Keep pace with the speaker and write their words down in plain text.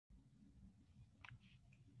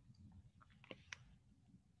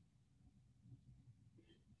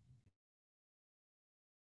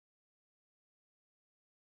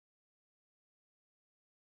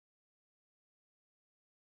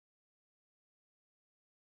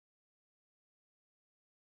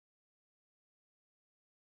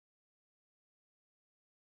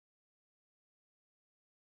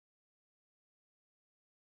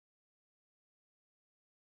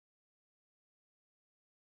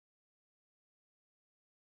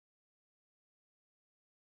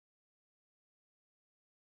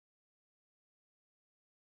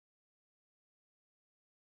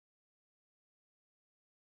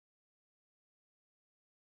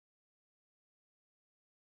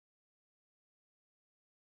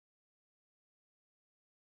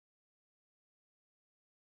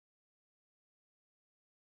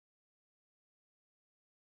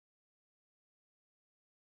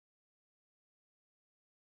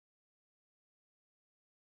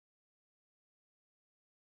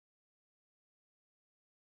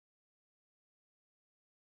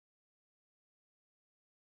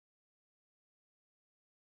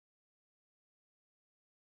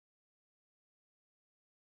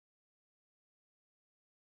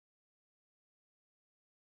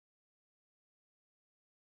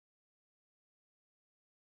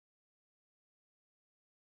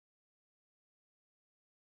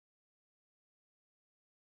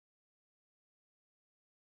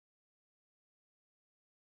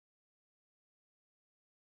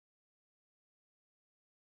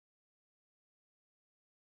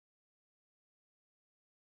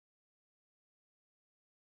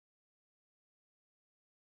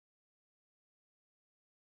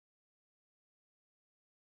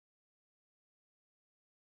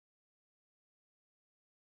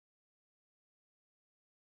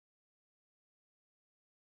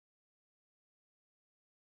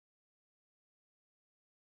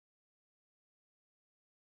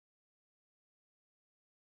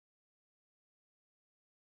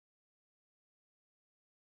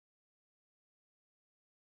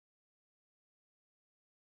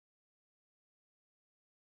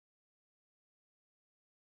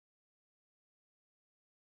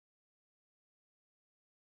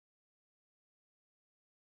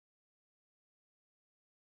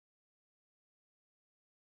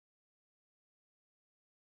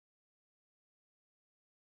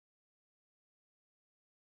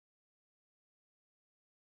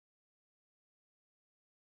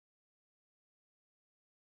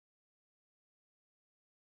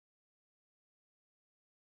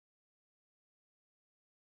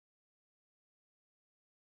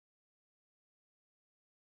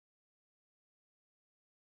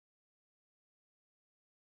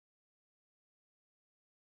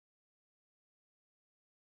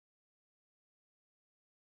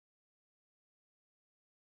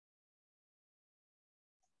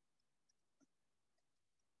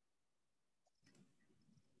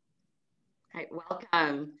Right,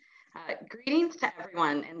 welcome. Greetings to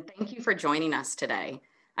everyone, and thank you for joining us today.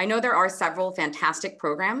 I know there are several fantastic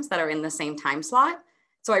programs that are in the same time slot,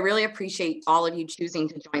 so I really appreciate all of you choosing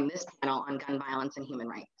to join this panel on gun violence and human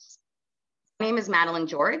rights. My name is Madeline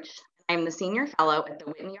George. I am the Senior Fellow at the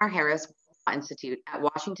Whitney R. Harris Law Institute at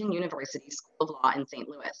Washington University School of Law in St.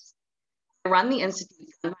 Louis. I run the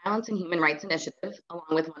Institute's Gun Violence and Human Rights Initiative, along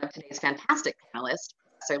with one of today's fantastic panelists,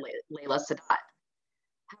 Professor Layla Sadat.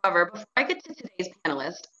 However, before I get to today's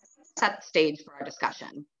panelist, I'll set the stage for our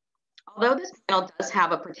discussion. Although this panel does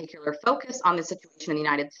have a particular focus on the situation in the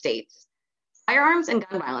United States, firearms and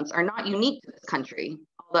gun violence are not unique to this country,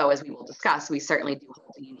 although, as we will discuss, we certainly do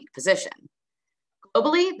hold a unique position.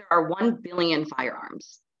 Globally, there are 1 billion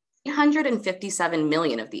firearms. 357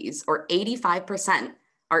 million of these, or 85%,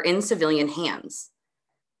 are in civilian hands.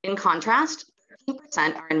 In contrast,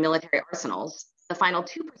 13% are in military arsenals. The final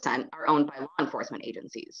 2% are owned by law enforcement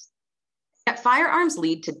agencies. Yet firearms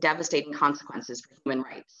lead to devastating consequences for human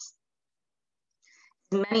rights.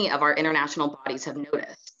 Many of our international bodies have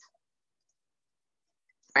noticed.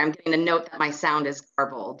 Sorry, I'm getting a note that my sound is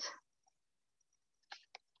garbled.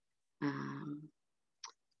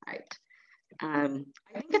 I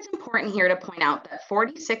think it's important here to point out that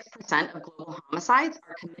 46% of global homicides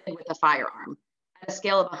are committed with a firearm at a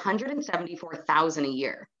scale of 174,000 a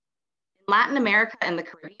year. In Latin America and the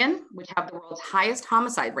Caribbean, which have the world's highest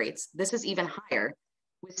homicide rates, this is even higher,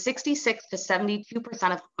 with 66 to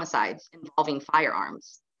 72% of homicides involving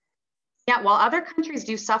firearms. Yet, while other countries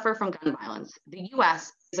do suffer from gun violence, the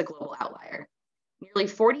US is a global outlier. Nearly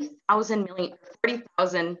 40,000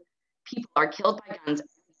 people are killed by guns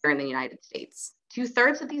every year in the United States.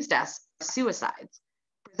 2/3 of these deaths are suicides,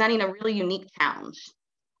 presenting a really unique challenge.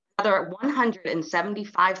 Another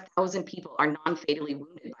 175,000 people are non-fatally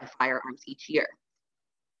wounded by firearms each year.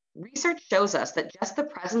 Research shows us that just the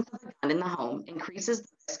presence of a gun in the home increases the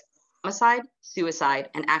risk of homicide,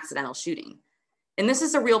 suicide, and accidental shooting. And this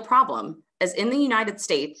is a real problem, as in the United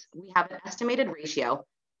States, we have an estimated ratio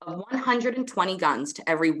of 120 guns to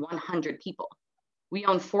every 100 people. We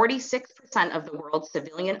own 46% of the world's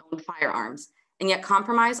civilian-owned firearms, and yet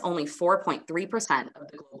comprise only 4.3% of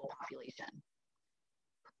the global population.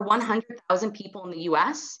 100,000 people in the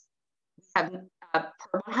US, per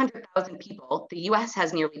 100,000 people, the US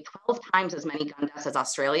has nearly 12 times as many gun deaths as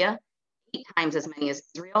Australia, 8 times as many as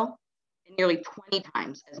Israel, and nearly 20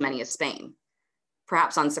 times as many as Spain.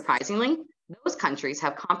 Perhaps unsurprisingly, those countries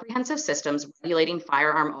have comprehensive systems regulating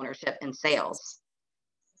firearm ownership and sales.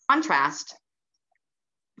 In contrast,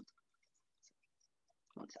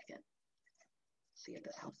 one second, see if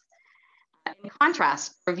this helps. In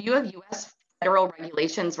contrast, a review of US federal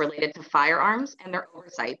regulations related to firearms and their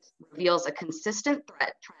oversights reveals a consistent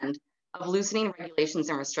trend of loosening regulations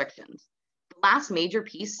and restrictions. The last major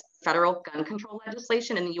piece of federal gun control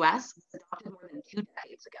legislation in the US was adopted more than 2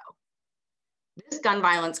 decades ago. This gun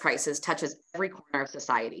violence crisis touches every corner of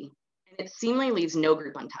society, and it seemingly leaves no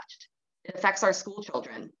group untouched. It affects our school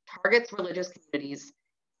children, targets religious communities,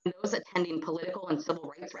 and those attending political and civil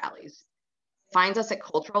rights rallies. It finds us at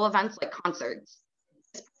cultural events like concerts.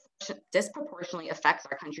 Disproportionately affects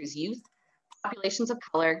our country's youth, populations of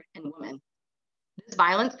color, and women. This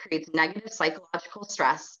violence creates negative psychological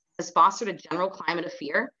stress, has fostered a general climate of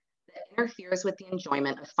fear that interferes with the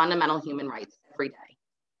enjoyment of fundamental human rights every day.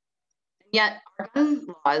 And yet, our gun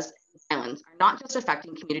laws and violence are not just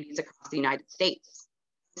affecting communities across the United States.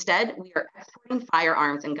 Instead, we are exporting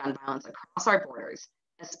firearms and gun violence across our borders,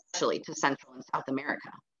 especially to Central and South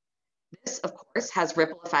America. This, of course, has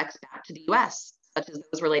ripple effects back to the US, such as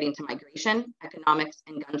those relating to migration, economics,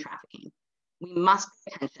 and gun trafficking. We must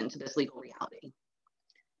pay attention to this legal reality.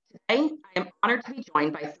 Today, I am honored to be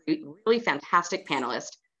joined by 3 really fantastic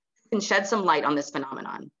panelists who can shed some light on this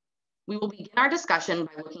phenomenon. We will begin our discussion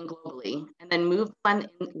by looking globally and then move the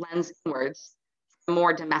lens inwards from a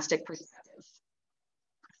more domestic perspective.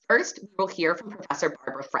 First, we will hear from Professor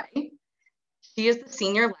Barbara Frey. She is the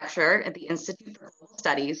Senior Lecturer at the Institute for Global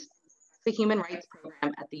Studies, the Human Rights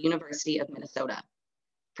Program at the University of Minnesota.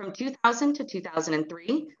 From 2000 to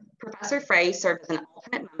 2003, Professor Frey served as an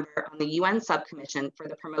alternate member on the UN Subcommission for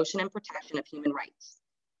the Promotion and Protection of Human Rights.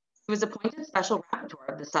 He was appointed Special Rapporteur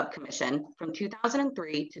of the Subcommission from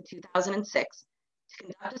 2003 to 2006 to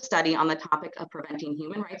conduct a study on the topic of preventing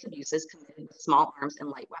human rights abuses committed with small arms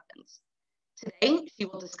and light weapons. Today, she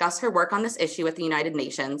will discuss her work on this issue at the United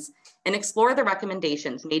Nations and explore the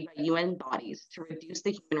recommendations made by UN bodies to reduce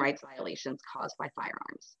the human rights violations caused by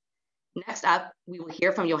firearms. Next up, we will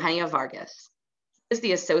hear from Eugenia Vargas. She is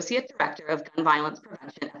the Associate Director of Gun Violence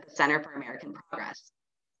Prevention at the Center for American Progress.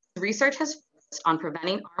 His research has focused on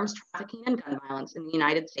preventing arms trafficking and gun violence in the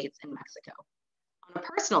United States and Mexico. On a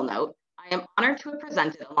personal note, I am honored to have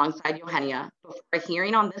presented alongside Eugenia before a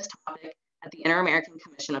hearing on this topic at the Inter-American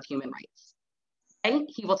Commission of Human Rights. Today,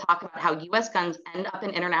 he will talk about how US guns end up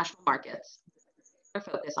in international markets, with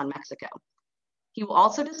a focus on Mexico. He will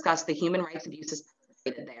also discuss the human rights abuses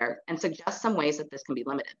perpetrated there and suggest some ways that this can be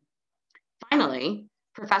limited. Finally,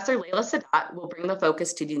 Professor Layla Sadat will bring the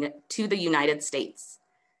focus to the United States.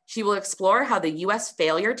 She will explore how the US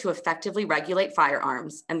failure to effectively regulate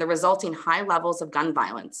firearms and the resulting high levels of gun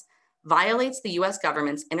violence violates the US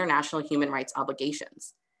government's international human rights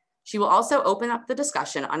obligations. She will also open up the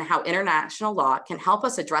discussion on how international law can help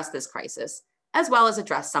us address this crisis, as well as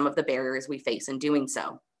address some of the barriers we face in doing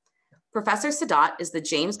so. Professor Sadat is the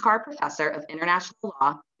James Carr Professor of International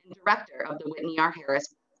Law and Director of the Whitney R.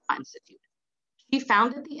 Harris Law Institute. She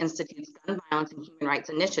founded the Institute's Gun Violence and Human Rights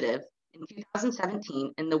Initiative in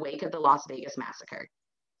 2017 in the wake of the Las Vegas massacre.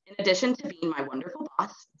 In addition to being my wonderful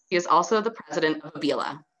boss, she is also the president of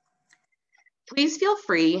ABILA. Please feel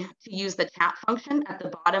free to use the chat function at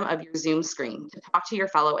the bottom of your Zoom screen to talk to your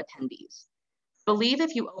fellow attendees. I believe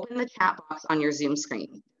if you open the chat box on your Zoom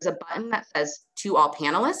screen, there's a button that says to all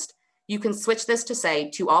panelists. You can switch this to say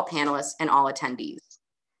to all panelists and all attendees.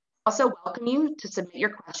 I also welcome you to submit your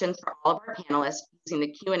questions for all of our panelists using the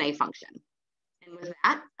Q&A function. And with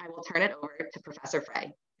that, I will turn it over to Professor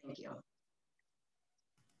Frey. Thank you.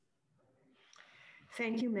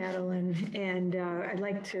 Thank you, Madeline. And I'd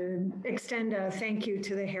like to extend a thank you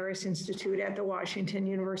to the Harris Institute at the Washington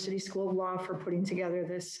University School of Law for putting together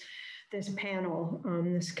this panel.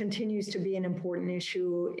 This continues to be an important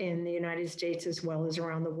issue in the United States as well as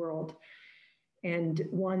around the world, and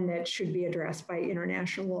one that should be addressed by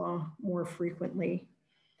international law more frequently.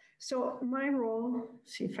 So my role,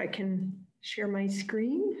 see if I can share my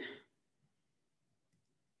screen.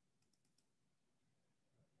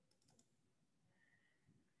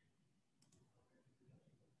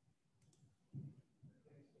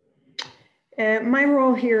 My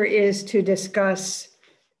role here is to discuss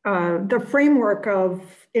the framework of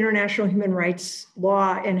international human rights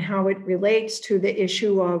law and how it relates to the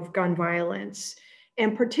issue of gun violence.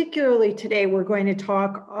 And particularly today, we're going to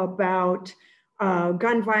talk about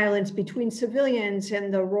gun violence between civilians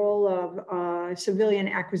and the role of civilian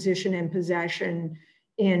acquisition and possession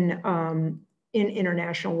in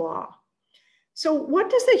international law. So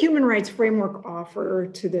what does the human rights framework offer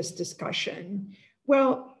to this discussion?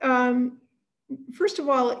 Well, first of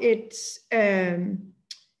all, it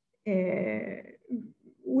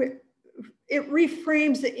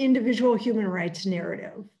reframes the individual human rights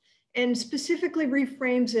narrative and specifically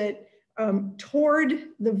reframes it toward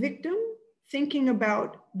the victim, thinking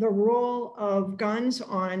about the role of guns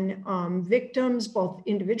on victims, both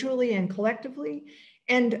individually and collectively,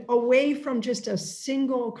 and away from just a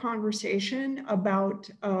single conversation about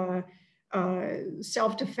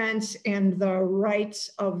self-defense and the rights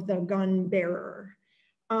of the gun bearer.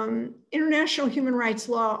 International human rights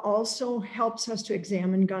law also helps us to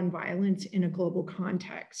examine gun violence in a global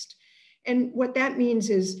context. And what that means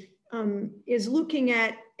is looking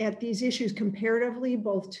at these issues comparatively,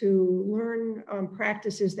 both to learn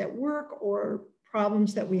practices that work or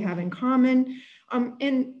problems that we have in common,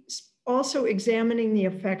 and also examining the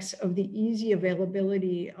effects of the easy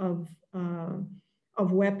availability of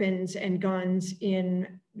weapons and guns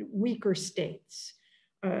in weaker states,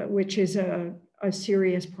 which is a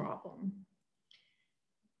serious problem.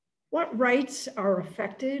 What rights are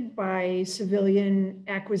affected by civilian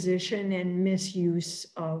acquisition and misuse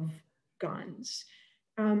of guns?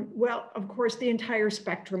 Well, of course, the entire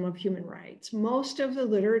spectrum of human rights. Most of the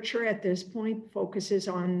literature at this point focuses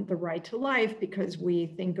on the right to life because we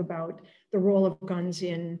think about the role of guns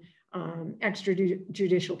in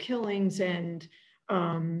extrajudicial killings and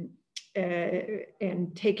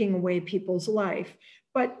taking away people's life.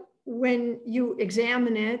 But when you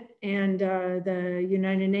examine it, and the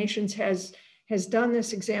United Nations has done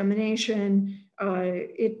this examination,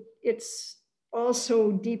 it's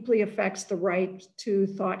also deeply affects the right to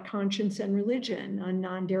thought, conscience, and religion, a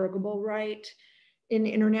non-derogable right in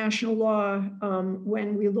international law.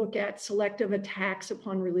 When we look at selective attacks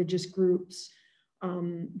upon religious groups,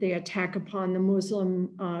 they attack upon the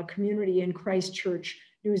Muslim community in Christchurch,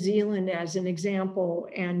 New Zealand, as an example,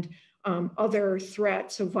 and other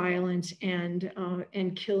threats of violence and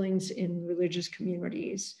killings in religious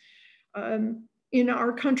communities. In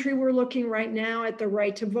our country, we're looking right now at the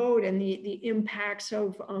right to vote and the impacts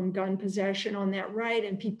of gun possession on that right,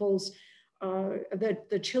 and people's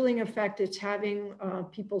the chilling effect it's having,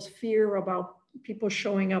 people's fear about people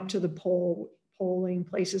showing up to the polling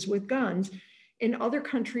places with guns. In other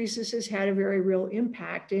countries, this has had a very real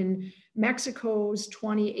impact. In Mexico's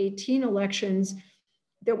 2018 elections,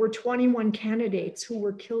 there were 21 candidates who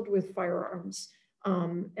were killed with firearms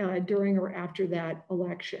during or after that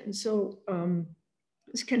election. So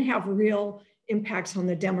this can have real impacts on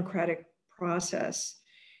the democratic process.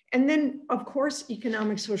 And then, of course,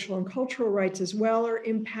 economic, social, and cultural rights as well are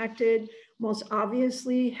impacted. Most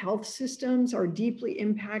obviously, health systems are deeply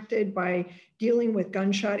impacted by dealing with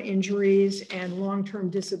gunshot injuries and long-term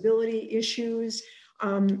disability issues.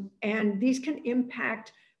 And these can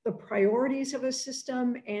impact the priorities of a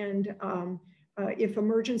system. And if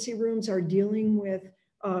emergency rooms are dealing with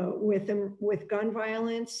gun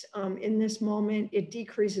violence in this moment, it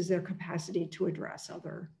decreases their capacity to address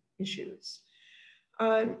other issues.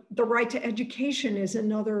 The right to education is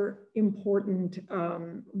another important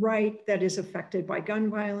right that is affected by gun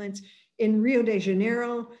violence. In Rio de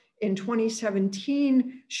Janeiro, in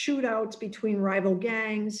 2017, shootouts between rival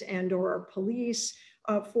gangs and or police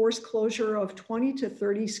forced closure of 20 to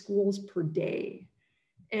 30 schools per day.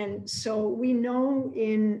 And so we know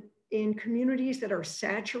in communities that are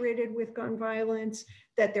saturated with gun violence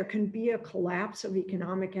that there can be a collapse of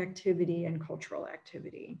economic activity and cultural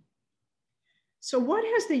activity. So what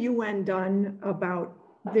has the UN done about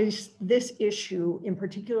this issue, in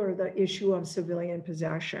particular, the issue of civilian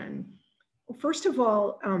possession? Well, first of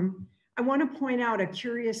all, I want to point out a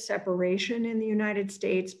curious separation in the United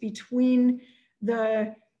States between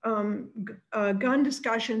the gun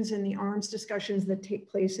discussions and the arms discussions that take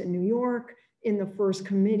place in New York in the first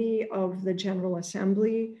committee of the General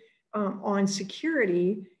Assembly on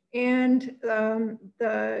security, and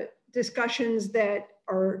the discussions that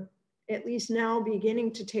are at least now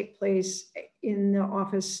beginning to take place in the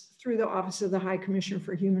office, through the Office of the High Commissioner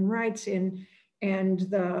for Human Rights and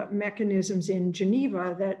the mechanisms in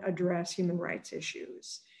Geneva that address human rights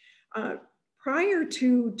issues. Prior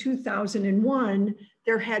to 2001,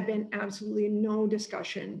 there had been absolutely no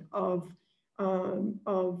discussion of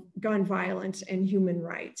gun violence and human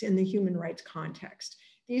rights in the human rights context.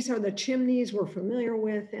 These are the chimneys we're familiar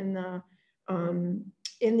with in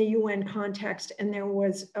the UN context, and there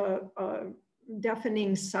was a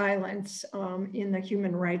deafening silence in the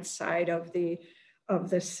human rights side of the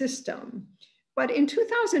system. But in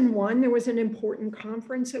 2001, there was an important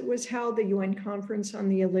conference that was held, the UN Conference on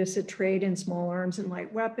the Illicit Trade in Small Arms and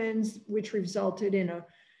Light Weapons, which resulted in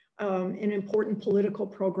an important political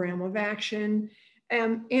program of action.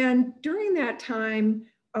 And during that time,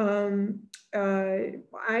 I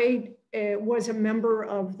was a member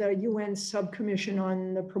of the UN Subcommission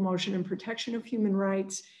on the Promotion and Protection of Human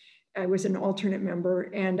Rights. I was an alternate member,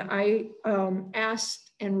 and I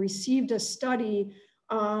asked and received a study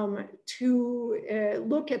to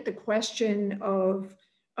look at the question of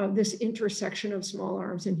this intersection of small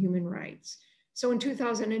arms and human rights. So in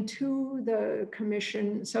 2002, the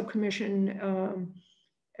subcommission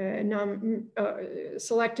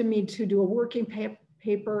selected me to do a working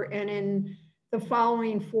paper, and in the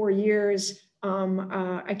following 4 years,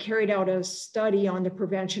 I carried out a study on the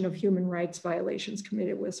prevention of human rights violations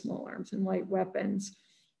committed with small arms and light weapons.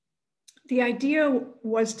 The idea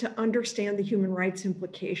was to understand the human rights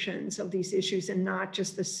implications of these issues and not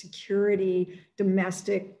just the security,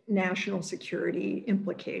 domestic, national security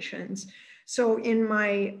implications. So in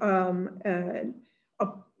my,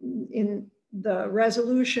 in the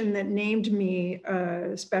resolution that named me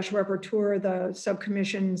Special Rapporteur, the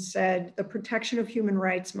subcommission said the protection of human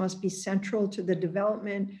rights must be central to the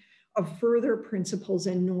development of further principles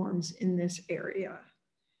and norms in this area.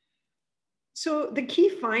 So the key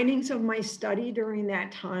findings of my study during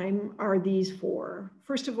that time are these four.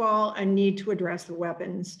 First of all, a need to address the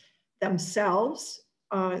weapons themselves.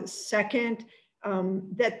 Second,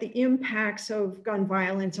 that the impacts of gun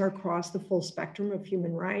violence are across the full spectrum of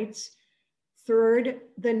human rights. Third,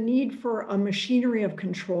 the need for a machinery of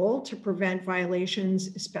control to prevent violations,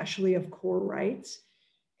 especially of core rights.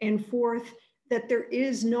 And fourth, that there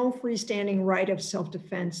is no freestanding right of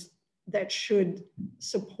self-defense that should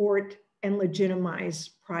support and legitimize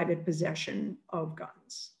private possession of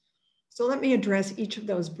guns. So let me address each of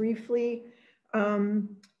those briefly.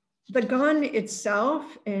 The gun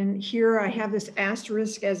itself, and here I have this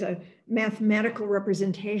asterisk as a mathematical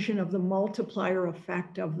representation of the multiplier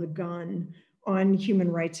effect of the gun on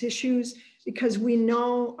human rights issues, because we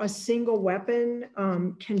know a single weapon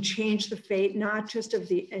can change the fate, not just of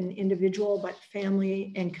an individual, but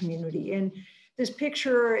family and community. And this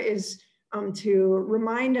picture is to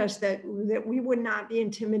remind us that we would not be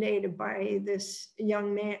intimidated by this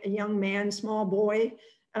young man, small boy,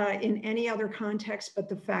 in any other context, but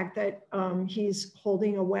the fact that he's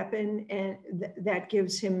holding a weapon, and that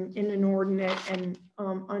gives him an inordinate and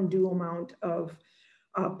undue amount of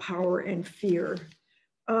power and fear.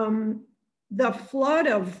 The flood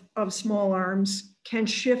of small arms can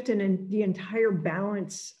shift in the entire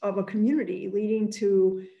balance of a community, leading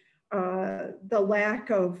to the lack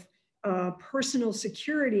of personal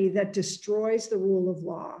security that destroys the rule of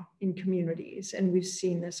law in communities. And we've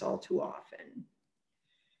seen this all too often.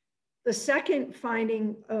 The second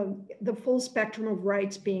finding of the full spectrum of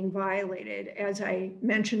rights being violated, as I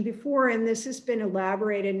mentioned before, and this has been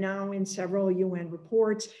elaborated now in several UN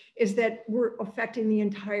reports, is that we're affecting the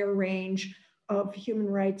entire range of human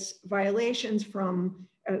rights violations, from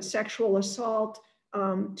sexual assault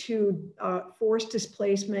to forced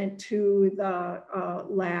displacement, to the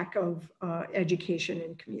lack of education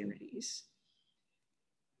in communities.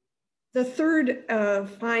 The third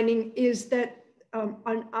finding is that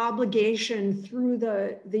an obligation through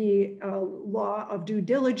the law of due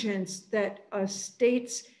diligence, that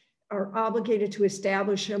states are obligated to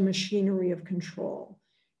establish a machinery of control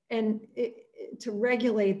and to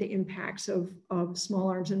regulate the impacts of small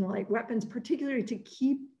arms and light weapons, particularly to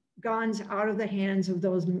keep guns out of the hands of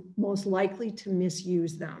those most likely to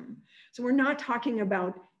misuse them. So we're not talking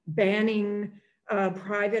about banning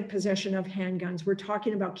private possession of handguns. We're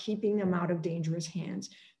talking about keeping them out of dangerous hands.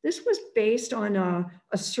 This was based on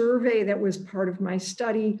a survey that was part of my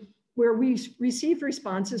study, where we received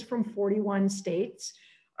responses from 41 states,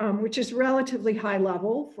 which is relatively high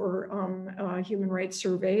level for human rights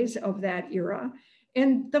surveys of that era.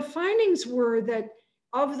 And the findings were that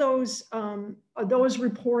of those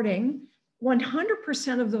reporting,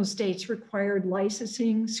 100% of those states required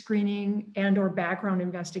licensing, screening, and/or background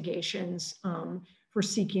investigations for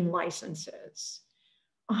seeking licenses.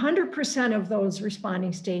 100% of those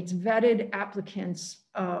responding states vetted applicants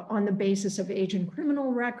on the basis of age and criminal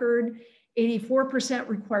record. 84%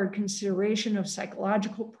 required consideration of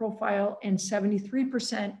psychological profile, and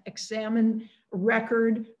 73% examined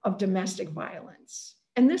record of domestic violence.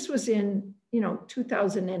 And this was in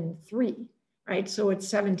 2003, right? So it's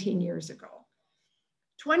 17 years ago.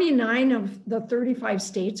 29 of the 35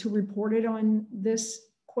 states who reported on this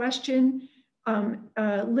question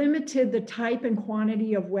limited the type and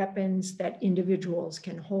quantity of weapons that individuals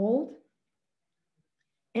can hold.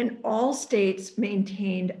 And all states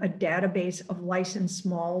maintained a database of licensed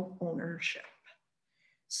small ownership.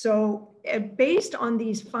 So based on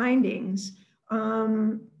these findings,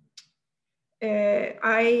 we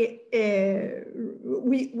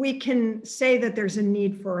can say that there's a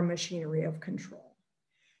need for a machinery of control.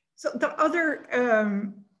 So the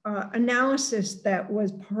other analysis that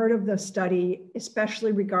was part of the study,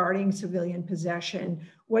 especially regarding civilian possession,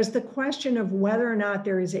 was the question of whether or not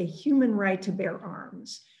there is a human right to bear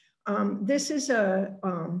arms. This is an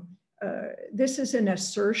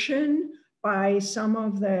assertion by some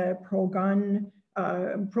of the pro-gun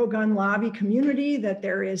lobby community that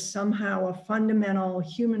there is somehow a fundamental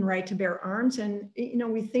human right to bear arms. And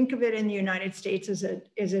we think of it in the United States as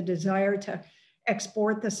a desire to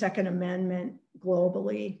export the Second Amendment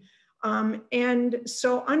globally. And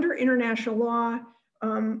so under international law,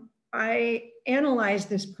 I analyzed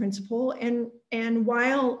this principle, and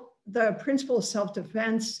while the principle of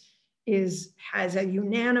self-defense has a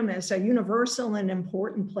universal and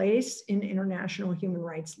important place in international human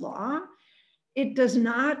rights law, it does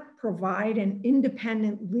not provide an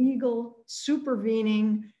independent legal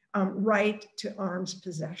supervening right to arms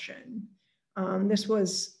possession. This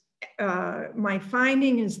was my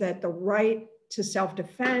finding, is that the right to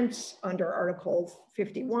self-defense under Article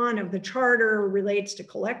 51 of the Charter relates to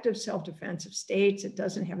collective self-defense of states. It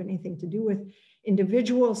doesn't have anything to do with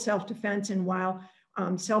individual self-defense. And while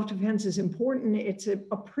self-defense is important, it's a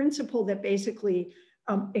principle that basically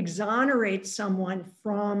exonerates someone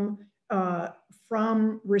from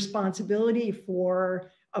responsibility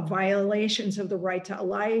for violations of the right to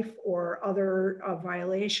life or other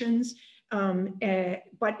violations,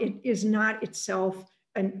 but it is not itself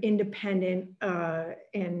an independent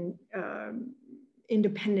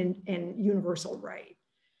and universal right.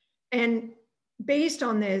 And based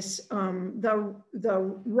on this,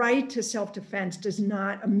 the right to self-defense does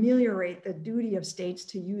not ameliorate the duty of states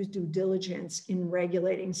to use due diligence in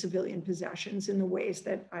regulating civilian possessions in the ways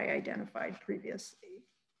that I identified previously.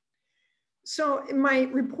 So my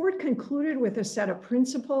report concluded with a set of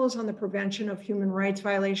principles on the prevention of human rights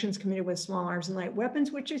violations committed with small arms and light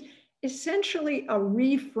weapons, which is essentially a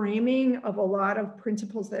reframing of a lot of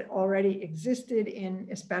principles that already existed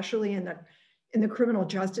especially in the criminal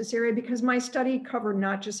justice area, because my study covered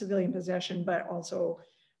not just civilian possession, but also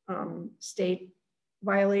state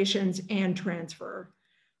violations and transfer.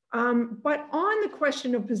 But on the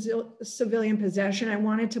question of civilian possession, I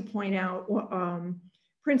wanted to point out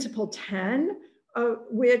Principle 10,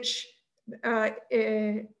 which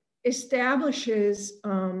establishes,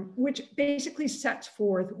 which basically sets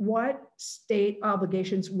forth what state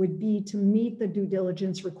obligations would be to meet the due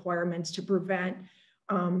diligence requirements to prevent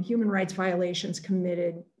human rights violations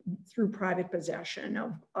committed through private possession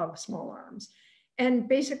of small arms. And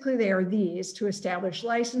basically they are these: to establish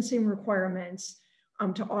licensing requirements,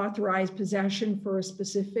 to authorize possession for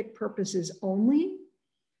specific purposes only,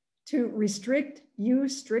 to restrict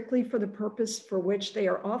use strictly for the purpose for which they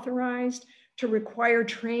are authorized, to require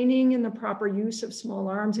training in the proper use of small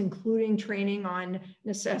arms, including training on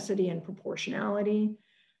necessity and proportionality,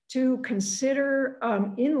 to consider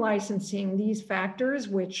in licensing these factors,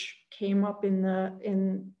 which came up in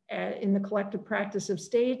the collective practice of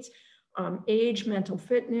states: age, mental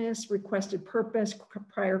fitness, requested purpose,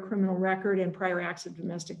 prior criminal record, and prior acts of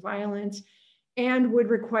domestic violence, and would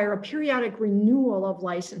require a periodic renewal of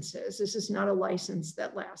licenses. This is not a license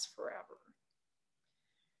that lasts forever.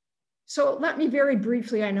 So let me very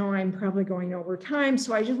briefly, I know I'm probably going over time,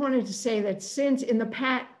 so I just wanted to say that since in the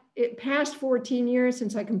past 14 years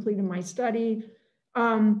since I completed my study,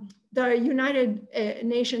 the United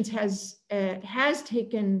Nations has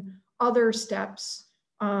taken other steps,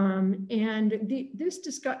 and this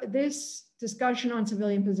discussion on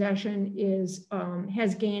civilian possession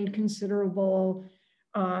has gained considerable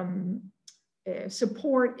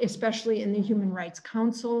support, especially in the Human Rights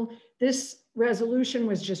Council. This resolution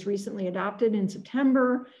was just recently adopted in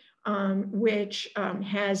September, which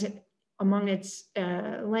has among its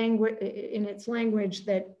language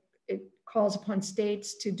that it calls upon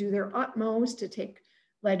states to do their utmost to take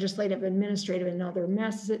legislative, administrative, and other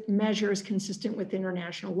measures consistent with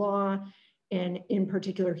international law, and in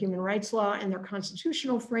particular human rights law and their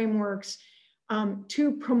constitutional frameworks,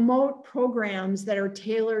 to promote programs that are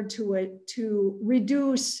tailored to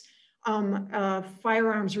reduce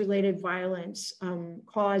firearms-related violence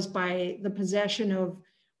caused by the possession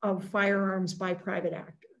of firearms by private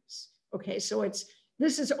actors. Okay, so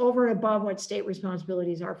this is over and above what state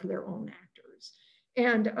responsibilities are for their own actors.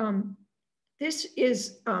 And this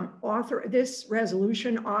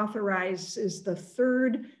resolution authorizes the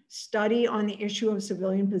third study on the issue of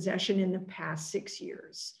civilian possession in the past 6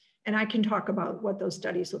 years. And I can talk about what those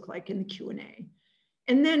studies look like in the Q&A.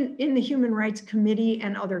 And then in the Human Rights Committee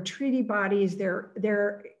and other treaty bodies, there's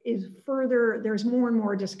more and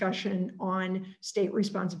more discussion on state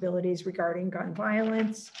responsibilities regarding gun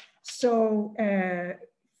violence. So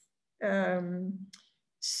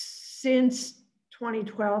since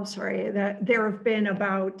 2012, there have been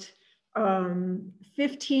about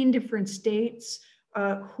 15 different states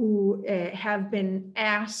who have been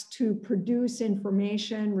asked to produce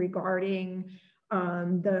information regarding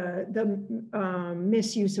the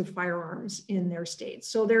misuse of firearms in their states.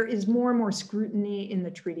 So there is more and more scrutiny in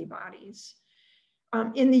the treaty bodies.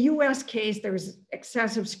 In the US case, there's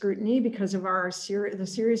excessive scrutiny because of the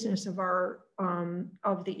seriousness of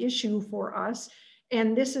the issue for us.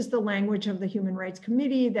 And this is the language of the Human Rights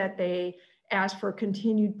Committee, that they ask for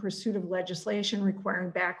continued pursuit of legislation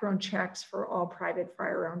requiring background checks for all private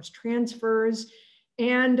firearms transfers,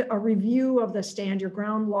 and a review of the stand your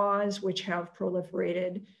ground laws, which have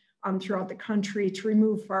proliferated throughout the country, to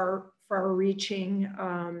remove far-reaching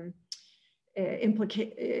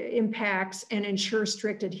impacts and ensure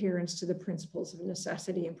strict adherence to the principles of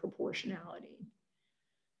necessity and proportionality.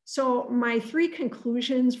 So my three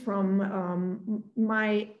conclusions from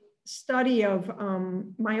my study of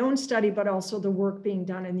my own study, but also the work being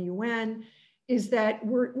done in the UN, is that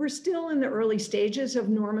we're still in the early stages of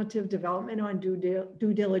normative development on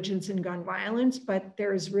due diligence in gun violence, but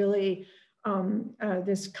there's really,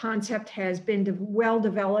 this concept has been well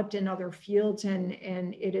developed in other fields, and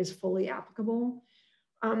it is fully applicable.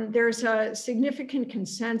 There's a significant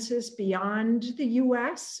consensus beyond the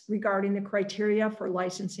US regarding the criteria for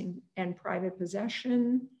licensing and private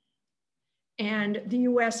possession. And the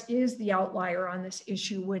US is the outlier on this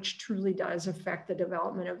issue, which truly does affect the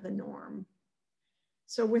development of the norm.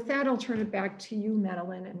 So with that, I'll turn it back to you,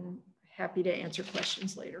 Madeline, and happy to answer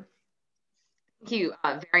questions later. Thank you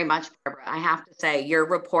very much, Barbara. I have to say, your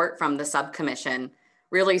report from the subcommission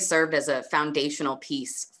really served as a foundational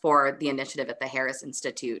piece for the initiative at the Harris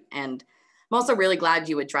Institute. And I'm also really glad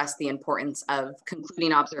you addressed the importance of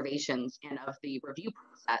concluding observations and of the review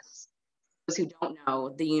process. For those who don't know,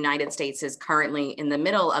 the United States is currently in the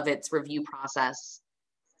middle of its review process,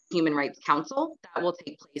 Human Rights Council, that will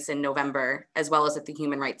take place in November, as well as at the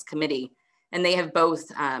Human Rights Committee. And they have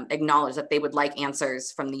both acknowledged that they would like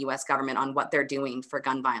answers from the US government on what they're doing for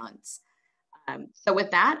gun violence. So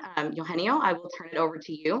with that, Eugenio, I will turn it over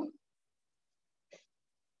to you. I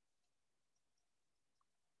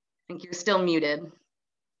think you're still muted.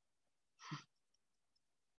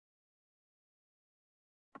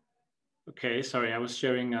 Okay, sorry, I was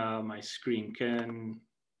sharing my screen. Can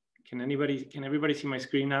everybody see my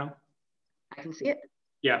screen now? I can see it.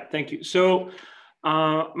 Yeah, thank you. So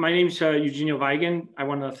my name is Eugenio Weigen. I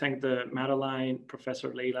want to thank the Madeline,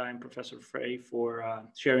 Professor Leila, and Professor Frey for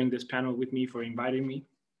sharing this panel with me, for inviting me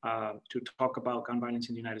to talk about gun violence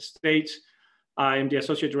in the United States. I am the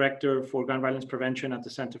Associate Director for Gun Violence Prevention at the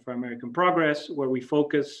Center for American Progress, where we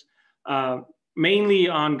focus mainly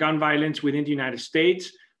on gun violence within the United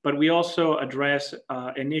States, but we also address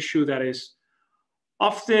an issue that is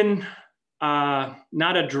often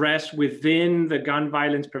not addressed within the gun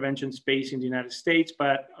violence prevention space in the United States,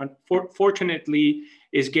 but unfortunately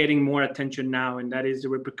is getting more attention now, and that is the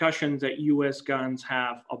repercussions that US guns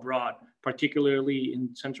have abroad, particularly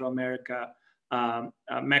in Central America,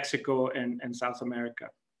 Mexico, and South America.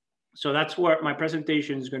 So that's where my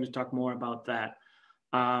presentation is going to talk more about that.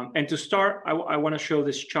 And to start, I want to show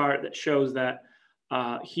this chart that shows that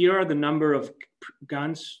here are the number of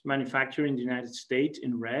guns manufactured in the United States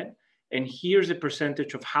in red, and here's a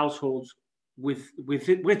percentage of households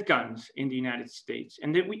with guns in the United States.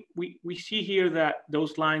 And then we see here that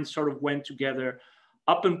those lines sort of went together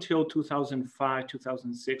up until 2005,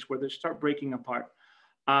 2006, where they start breaking apart.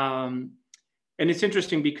 And it's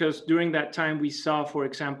interesting because during that time, we saw, for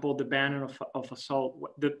example, the ban of assault,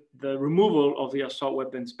 the removal of the assault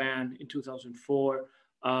weapons ban in 2004.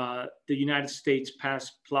 The United States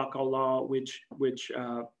passed PLCAA law, which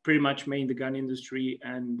pretty much made the gun industry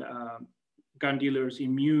and gun dealers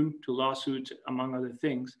immune to lawsuits, among other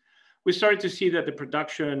things. We started to see that the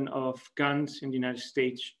production of guns in the United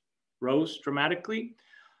States rose dramatically.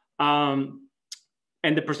 And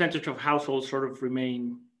the percentage of households sort of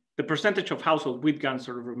remained, the percentage of households with guns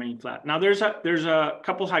sort of remained flat. Now there's a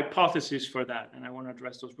couple hypotheses for that, and I want to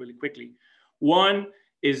address those really quickly. One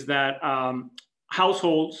is that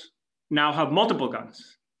households now have multiple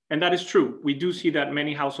guns. And that is true. We do see that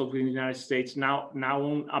many households in the United States now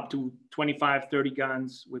own up to 25, 30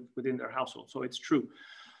 guns within their household. So it's true.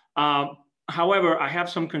 However, I have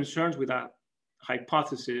some concerns with that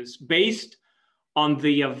hypothesis based on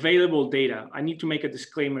the available data. I need to make a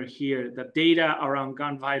disclaimer here that data around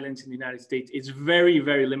gun violence in the United States is very,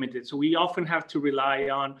 very limited. So we often have to rely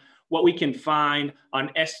on what we can find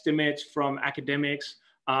on estimates from academics,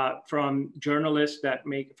 from journalists that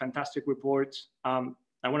make fantastic reports.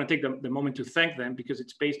 I want to take the moment to thank them because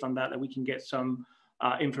it's based on that we can get some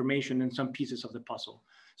information and some pieces of the puzzle.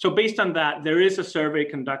 So based on that, there is a survey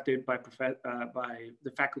conducted by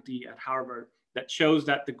the faculty at Harvard that shows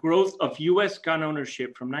that the growth of US gun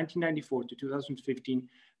ownership from 1994 to 2015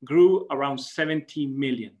 grew around 70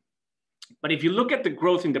 million. But if you look at the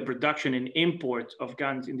growth in the production and import of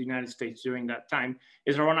guns in the United States during that time,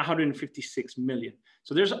 is around 156 million.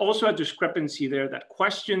 So there's also a discrepancy there that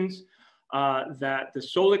questions that the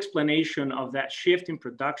sole explanation of that shift in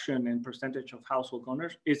production and percentage of household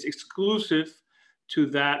owners is exclusive to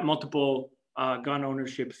that multiple gun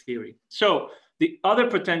ownership theory. So the other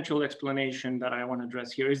potential explanation that I want to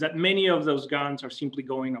address here is that many of those guns are simply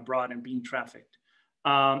going abroad and being trafficked.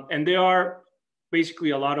 And there are basically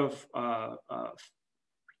a lot of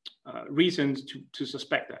reasons to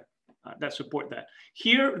suspect that support that.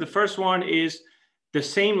 Here, the first one is the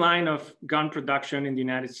same line of gun production in the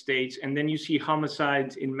United States, and then you see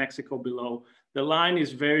homicides in Mexico below. The line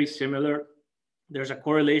is very similar. There's a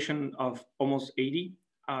correlation of almost 80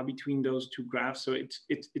 between those two graphs. So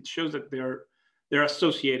it shows that they're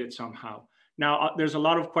associated somehow. Now, there's a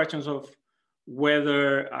lot of questions of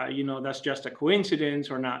whether that's just a coincidence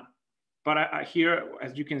or not. But here,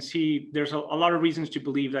 as you can see, there's a lot of reasons to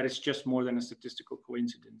believe that it's just more than a statistical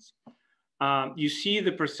coincidence. You see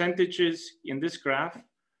the percentages in this graph.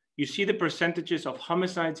 You see the percentages of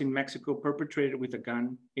homicides in Mexico perpetrated with a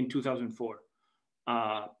gun in 2004.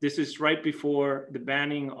 This is right before the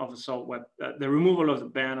banning of assault weapons, the removal of the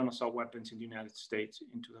ban on assault weapons in the United States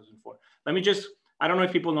in 2004. Let me just, I don't know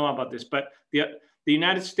if people know about this, but the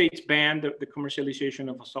United States banned the commercialization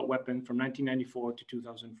of assault weapons from 1994 to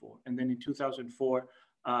 2004. And then in 2004,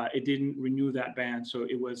 it didn't renew that ban, so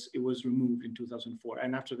it was removed in 2004.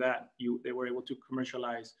 And after that, they were able to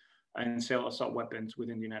commercialize and sell assault weapons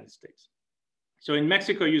within the United States. So in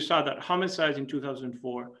Mexico, you saw that homicides in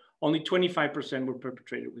 2004, only 25% were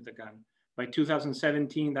perpetrated with a gun. By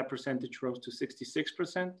 2017, that percentage rose to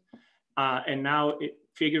 66%. And now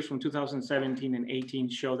figures from 2017 and 18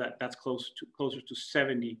 show that that's closer to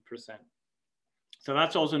 70%. So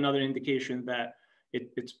that's also another indication that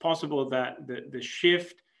it's possible that the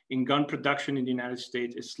shift in gun production in the United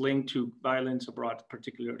States is linked to violence abroad,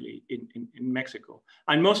 particularly in Mexico.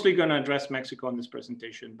 I'm mostly going to address Mexico in this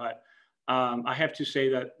presentation, but I have to say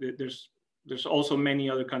that there's also many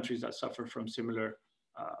other countries that suffer from similar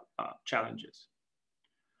challenges.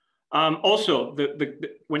 Also,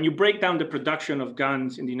 when you break down the production of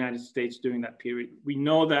guns in the United States during that period, we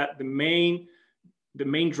know that the main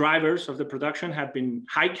drivers of the production have been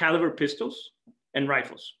high caliber pistols and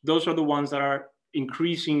rifles. Those are the ones that are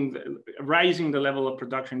rising the level of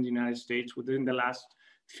production in the United States within the last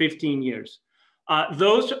 15 years.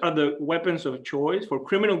 Those are the weapons of choice for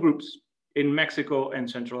criminal groups in Mexico and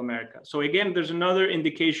Central America. So again, there's another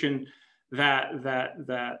indication that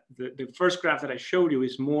the first graph that I showed you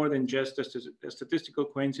is more than just a statistical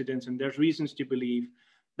coincidence, and there's reasons to believe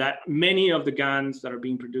that many of the guns that are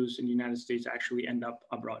being produced in the United States actually end up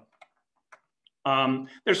abroad.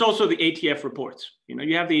 There's also the ATF reports.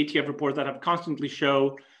 You have the ATF reports that have constantly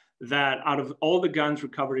shown that out of all the guns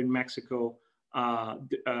recovered in Mexico, all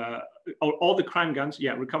the crime guns,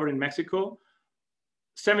 recovered in Mexico,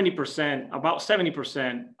 about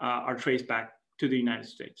 70% are traced back to the United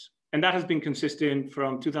States. And that has been consistent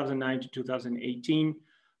from 2009 to 2018.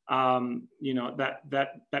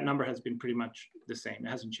 That number has been pretty much the same. It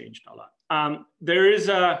hasn't changed a lot. There is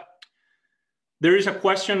a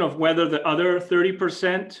question of whether the other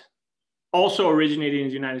 30% also originated in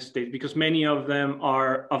the United States, because many of them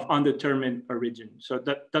are of undetermined origin. So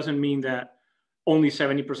that doesn't mean that only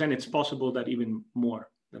 70%. It's possible that even more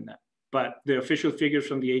than that. But the official figures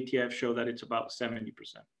from the ATF show that it's about 70%.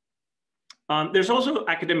 There's also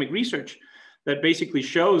academic research that basically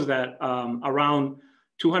shows that around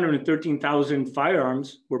 213,000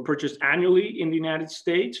 firearms were purchased annually in the United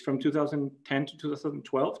States from 2010 to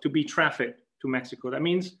 2012 to be trafficked to Mexico. That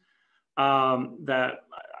means that,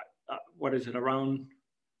 what is it, around,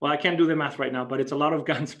 well, I can't do the math right now, but it's a lot of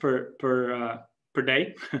guns per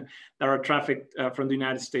day that are trafficked from the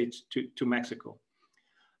United States to Mexico.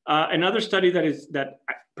 Another study that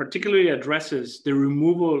particularly addresses the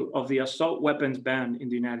removal of the assault weapons ban in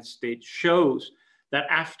the United States shows that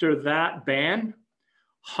after that ban,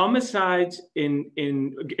 homicides and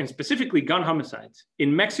specifically gun homicides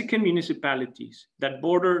in Mexican municipalities that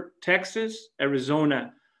border Texas,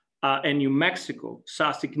 Arizona, and New Mexico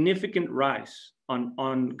saw a significant rise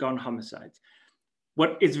on gun homicides.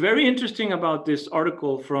 What is very interesting about this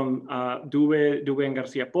article from Dube and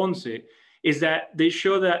Garcia Ponce is that they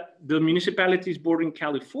show that the municipalities bordering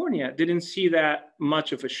California didn't see that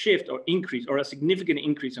much of a shift or increase or a significant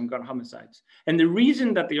increase in gun homicides. And the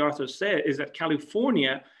reason that the author said is that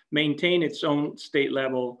California maintained its own state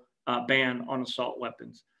level ban on assault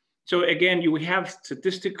weapons. So again, we have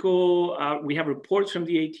statistical, we have reports from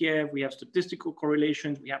the ATF, we have statistical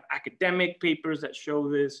correlations, we have academic papers that show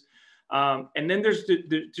this. And then there's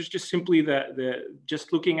just simply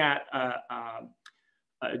just looking at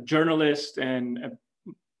journalists and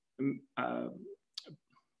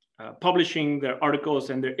publishing their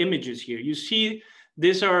articles and their images here. You see,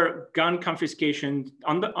 these are gun confiscations.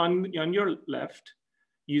 On your left,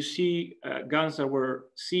 you see guns that were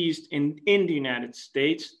seized in the United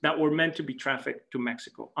States that were meant to be trafficked to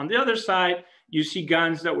Mexico. On the other side, you see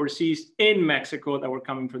guns that were seized in Mexico that were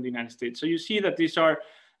coming from the United States. So you see that these are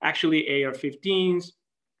actually AR-15s,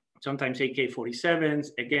 sometimes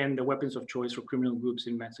AK-47s, again, the weapons of choice for criminal groups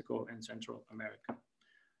in Mexico and Central America.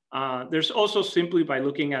 There's also, simply by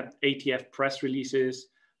looking at ATF press releases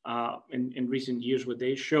in recent years, where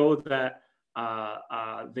they show that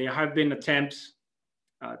there have been attempts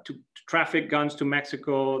to traffic guns to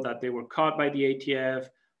Mexico, that they were caught by the ATF.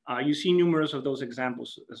 You see numerous of those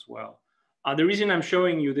examples as well. The reason I'm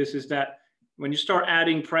showing you this is that when you start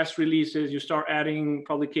adding press releases, you start adding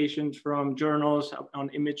publications from journals on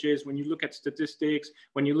images, when you look at statistics,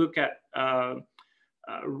 when you look at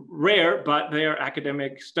rare, but they are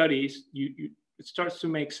academic studies, it starts to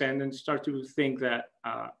make sense and start to think that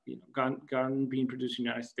gun being produced in the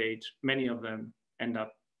United States, many of them end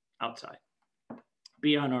up outside,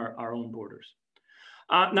 beyond our own borders.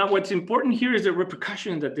 Now, what's important here is the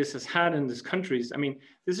repercussion that this has had in these countries. I mean,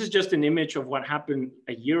 this is just an image of what happened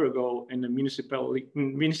a year ago in the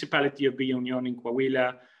municipality of Villa Unión in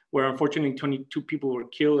Coahuila, where unfortunately 22 people were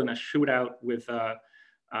killed in a shootout with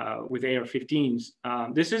AR-15s.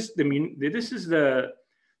 This is the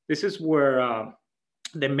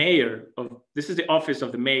office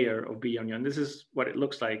of the mayor of Villa Unión. This is what it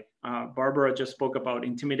looks like. Barbara just spoke about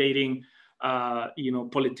intimidating,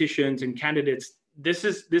 politicians and candidates. This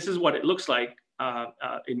is what it looks like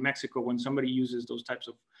in Mexico when somebody uses those types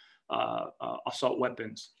of assault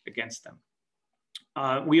weapons against them.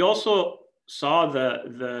 We also saw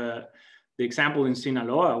the example in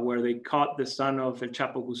Sinaloa where they caught the son of El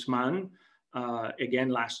Chapo Guzman again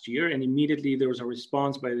last year, and immediately there was a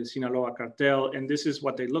response by the Sinaloa cartel, and this is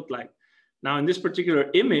what they look like. Now, in this particular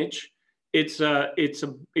image, it's a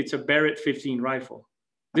Barrett 15 rifle.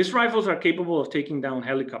 These rifles are capable of taking down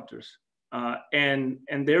helicopters, and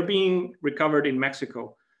they're being recovered in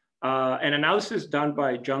Mexico. An analysis done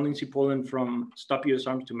by John Lindsay Poland from Stop US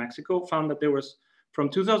Arms to Mexico found that there was, from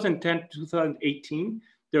 2010 to 2018,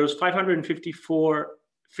 there was 554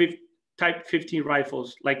 Type 15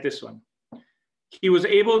 rifles like this one. He was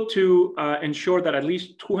able to ensure that at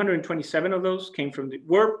least 227 of those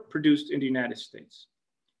were produced in the United States.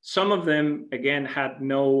 Some of them, again, had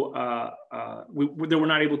no, they were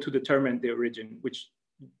not able to determine the origin, which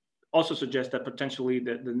also suggests that potentially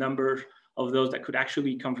the number of those that could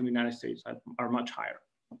actually come from the United States are much higher.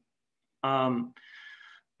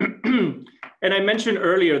 And I mentioned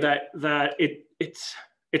earlier that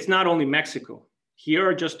it's not only Mexico. Here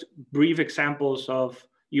are just brief examples of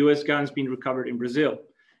US guns being recovered in Brazil,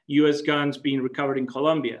 US guns being recovered in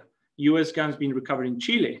Colombia, US guns being recovered in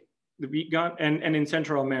Chile, and in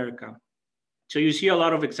Central America. So you see a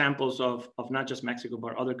lot of examples of not just Mexico,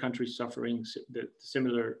 but other countries suffering the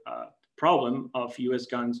similar problem of US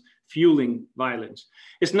guns fueling violence.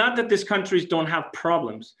 It's not that these countries don't have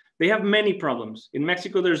problems. They have many problems. In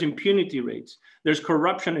Mexico, there's impunity rates. There's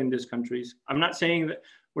corruption in these countries. We're not saying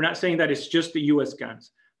that it's just the US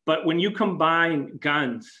guns. But when you combine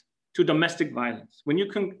guns to domestic violence, when you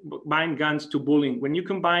combine guns to bullying, when you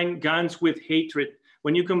combine guns with hatred,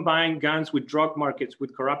 when you combine guns with drug markets,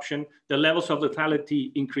 with corruption, the levels of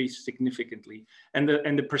lethality increase significantly, and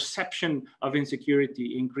the perception of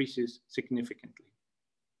insecurity increases significantly.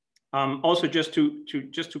 Also, just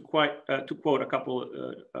to quote a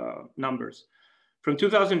couple numbers, from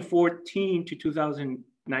 2014 to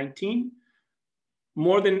 2019.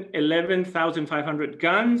 More than 11,500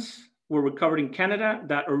 guns were recovered in Canada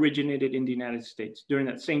that originated in the United States. During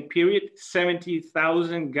that same period,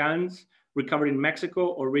 70,000 guns recovered in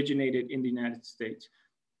Mexico originated in the United States.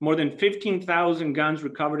 More than 15,000 guns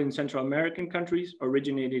recovered in Central American countries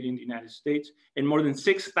originated in the United States, and more than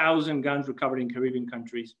 6,000 guns recovered in Caribbean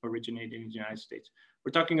countries originated in the United States.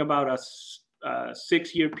 We're talking about a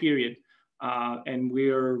 6-year period, and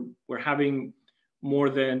we're having more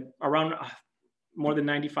than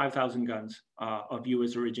 95,000 guns of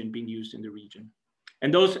US origin being used in the region.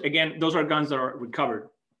 And those are guns that are recovered,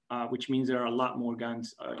 which means there are a lot more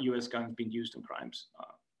guns, US guns being used in crimes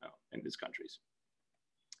in these countries.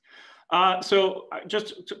 So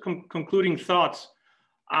just concluding thoughts,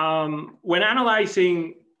 when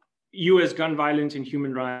analyzing US gun violence and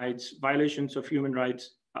human rights, violations of human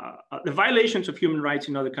rights, the violations of human rights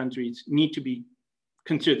in other countries need to be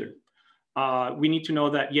considered. We need to know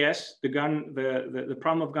that, yes, the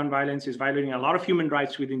problem of gun violence is violating a lot of human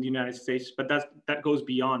rights within the United States, but that goes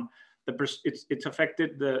beyond. It's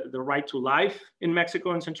affected the right to life in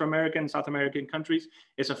Mexico and Central America and South American countries.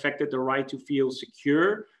 It's affected the right to feel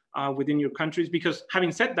secure within your countries, because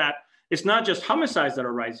having said that, it's not just homicides that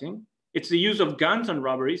are rising. It's the use of guns on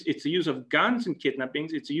robberies. It's the use of guns in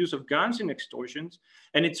kidnappings. It's the use of guns in extortions.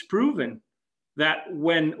 And it's proven that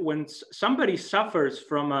when somebody suffers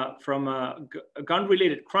from a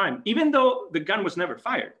gun-related crime, even though the gun was never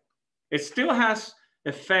fired, it still has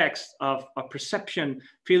effects of a perception,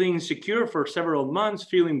 feeling insecure for several months,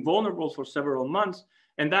 feeling vulnerable for several months,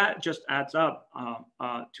 and that just adds up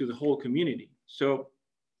to the whole community. So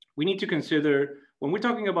we need to consider, when we're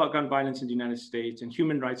talking about gun violence in the United States and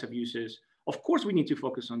human rights abuses, of course we need to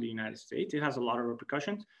focus on the United States. It has a lot of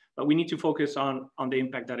repercussions, but we need to focus on the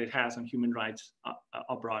impact that it has on human rights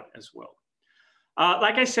abroad as well.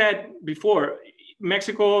 Like I said before,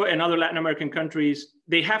 Mexico and other Latin American countries,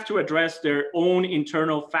 they have to address their own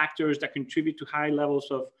internal factors that contribute to high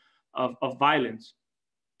levels of violence.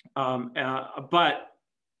 But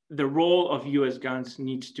the role of US guns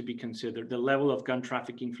needs to be considered. The level of gun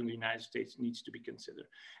trafficking from the United States needs to be considered.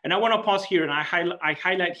 And I want to pause here, and I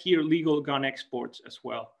highlight here legal gun exports as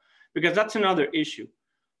well, because that's another issue.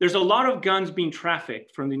 There's a lot of guns being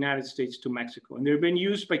trafficked from the United States to Mexico, and they're being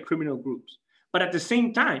used by criminal groups. But at the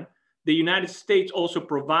same time, the United States also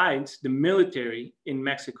provides the military in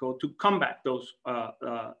Mexico to combat those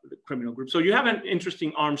criminal groups. So you have an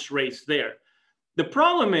interesting arms race there. The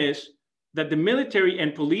problem is that the military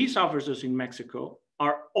and police officers in Mexico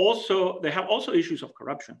they have also issues of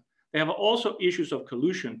corruption. They have also issues of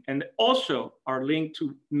collusion, and also are linked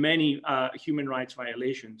to many human rights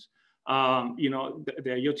violations You know, the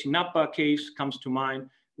Ayotzinapa case comes to mind,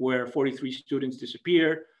 where 43 students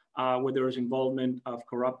disappeared, where there was involvement of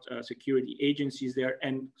corrupt security agencies there,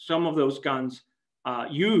 and some of those guns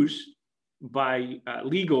used by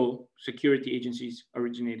legal security agencies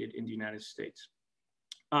originated in the United States.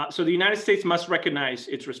 So the United States must recognize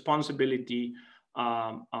its responsibility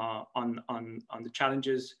on the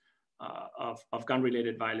challenges of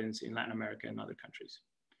gun-related violence in Latin America and other countries.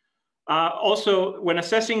 Also, when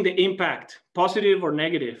assessing the impact, positive or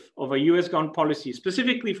negative, of a US gun policy,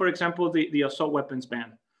 specifically, for example, the assault weapons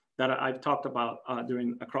ban that I've talked about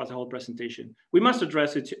across the whole presentation, we must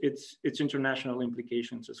address its international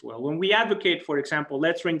implications as well. When we advocate, for example,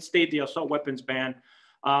 let's reinstate the assault weapons ban,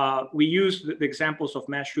 we use the examples of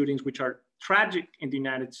mass shootings, which are tragic in the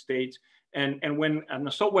United States. And when an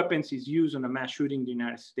assault weapons is used in a mass shooting in the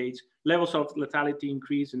United States, levels of lethality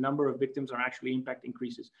increase, the number of victims are actually impact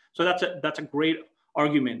increases. So that's a great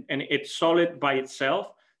argument, and it's solid by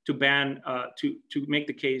itself to ban, to make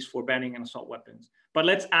the case for banning an assault weapons. But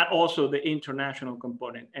let's add also the international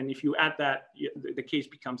component. And if you add that, the case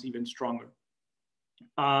becomes even stronger.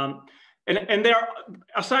 And there are,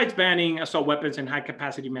 aside banning assault weapons and high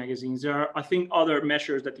capacity magazines, there are, I think, other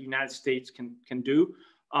measures that the United States can do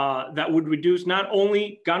that would reduce not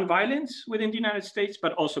only gun violence within the United States,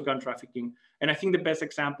 but also gun trafficking. And I think the best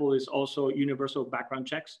example is also universal background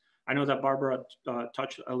checks. I know that Barbara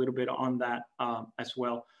touched a little bit on that as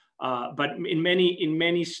well. But in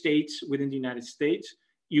many states within the United States,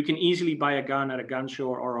 you can easily buy a gun at a gun show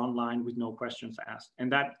or online with no questions asked. And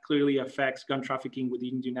that clearly affects gun trafficking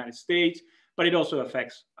within the United States, but it also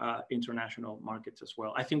affects international markets as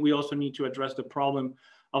well. I think we also need to address the problem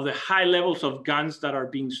of the high levels of guns that are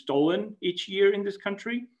being stolen each year in this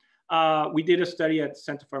country. We did a study at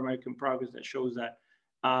Center for American Progress that shows that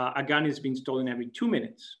a gun is being stolen every 2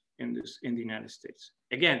 minutes in the United States.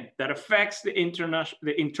 Again, that affects the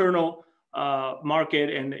internal market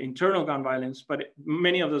and the internal gun violence, but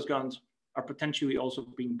many of those guns are potentially also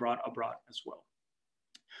being brought abroad as well.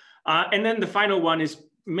 And then the final one is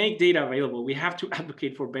make data available. We have to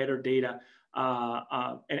advocate for better data.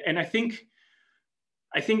 And I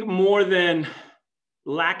think more than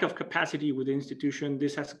lack of capacity with the institution,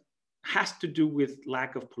 this has to do with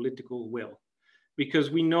lack of political will,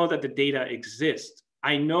 because we know that the data exists.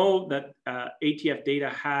 I know that ATF data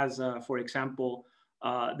has, for example,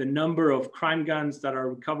 the number of crime guns that are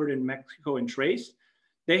recovered in Mexico and traced.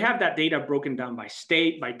 They have that data broken down by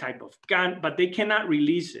state, by type of gun, but they cannot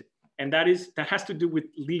release it. And that has to do with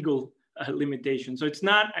legal limitations. So it's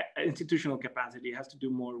not institutional capacity. It has to do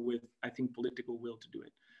more with, I think, political will to do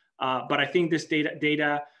it. But I think this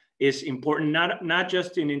data is important, not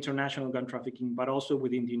just in international gun trafficking, but also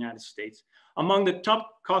within the United States. Among the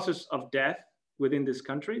top causes of death within this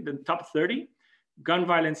country, the top 30, gun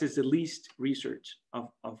violence is the least research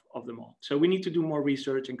of them all. So we need to do more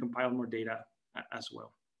research and compile more data as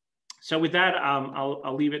well. So with that,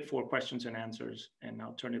 I'll leave it for questions and answers, and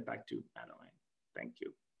I'll turn it back to Madeline. Thank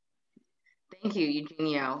you. Thank you,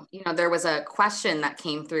 Eugenio. You know, there was a question that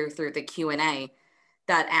came through the Q&A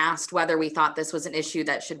that asked whether we thought this was an issue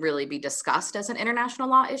that should really be discussed as an international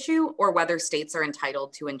law issue, or whether states are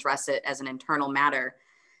entitled to address it as an internal matter.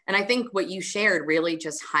 And I think what you shared really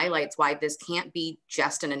just highlights why this can't be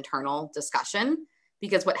just an internal discussion,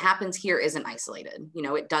 because what happens here isn't isolated. You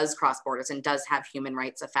know, it does cross borders and does have human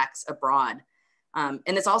rights effects abroad. And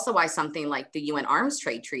it's also why something like the UN Arms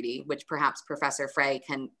Trade Treaty, which perhaps Professor Frey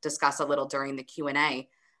can discuss a little during the Q&A,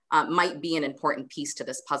 might be an important piece to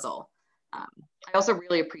this puzzle. I also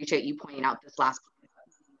really appreciate you pointing out this last point.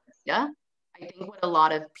 Yeah, I think what a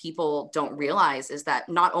lot of people don't realize is that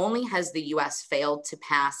not only has the US failed to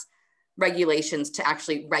pass regulations to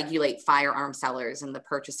actually regulate firearm sellers and the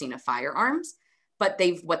purchasing of firearms, but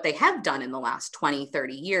what they have done in the last 20,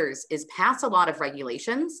 30 years is pass a lot of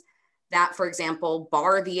regulations that, for example,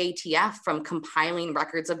 bar the ATF from compiling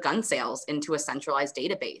records of gun sales into a centralized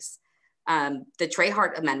database. The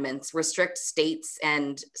Trehart amendments restrict states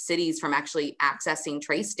and cities from actually accessing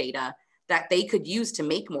trace data that they could use to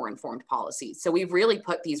make more informed policies. So we've really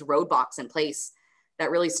put these roadblocks in place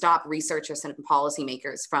that really stop researchers and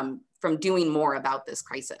policymakers from doing more about this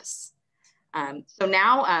crisis. So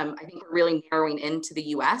now I think we're really narrowing into the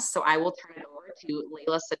US. So I will turn it over to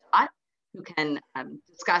Layla Sadat, who can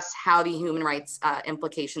discuss how the human rights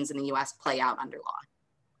implications in the US play out under law.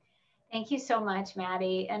 Thank you so much,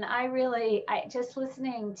 Maddie. And I just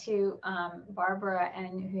listening to Barbara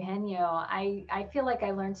and Eugenio, I feel like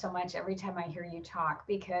I learn so much every time I hear you talk,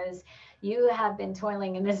 because you have been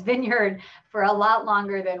toiling in this vineyard for a lot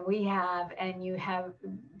longer than we have. And you have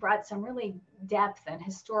brought some really depth and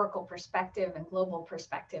historical perspective and global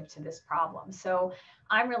perspective to this problem. So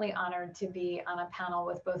I'm really honored to be on a panel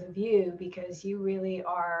with both of you, because you really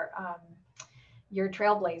are you're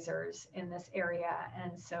trailblazers in this area.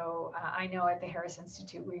 And so I know at the Harris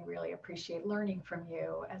Institute, we really appreciate learning from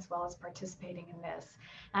you as well as participating in this.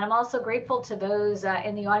 And I'm also grateful to those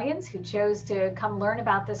in the audience who chose to come learn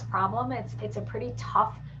about this problem. It's a pretty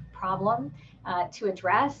tough problem to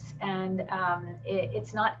address, and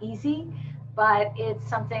it's not easy, but it's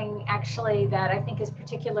something actually that I think is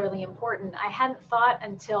particularly important. I hadn't thought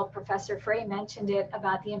until Professor Frey mentioned it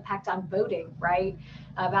about the impact on voting, right?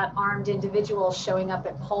 About armed individuals showing up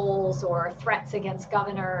at polls, or threats against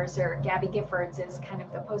governors, or Gabby Giffords is kind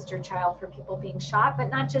of the poster child for people being shot, but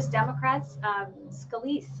not just Democrats.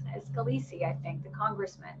 Scalise, I think, the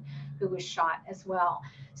congressman who was shot as well.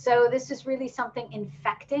 So this is really something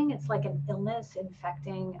infecting. It's like an illness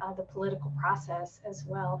infecting the political process as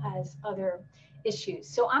well as other issues.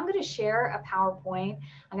 So I'm going to share a PowerPoint.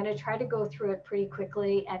 I'm going to try to go through it pretty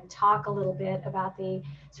quickly and talk a little bit about the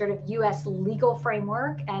sort of US legal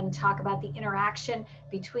framework, and talk about the interaction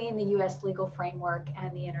between the US legal framework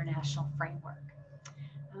and the international framework.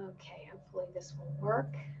 Okay, hopefully this will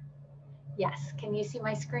work. Yes, can you see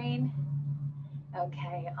my screen?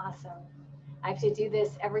 Okay, awesome. I have to do this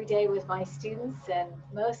every day with my students, and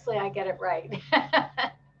mostly I get it right.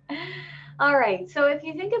 All right, so if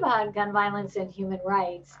you think about gun violence and human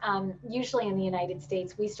rights, usually in the United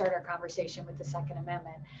States, we start our conversation with the Second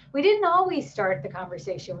Amendment. We didn't always start the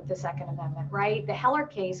conversation with the Second Amendment, right? The Heller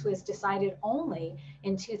case was decided only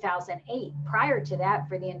in 2008. Prior to that,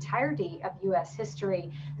 for the entirety of US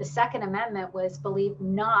history, the Second Amendment was believed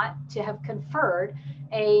not to have conferred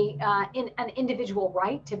an individual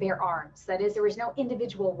right to bear arms. That is, there was no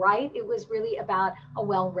individual right. It was really about a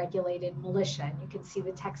well-regulated militia. And you can see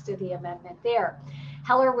the text of the amendment there.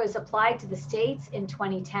 Heller was applied to the states in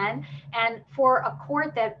 2010. And for a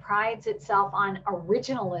court that prides itself on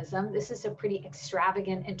originalism, this is a pretty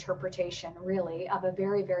extravagant interpretation, really, of a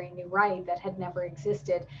very, very new right that had never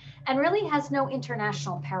existed and really has no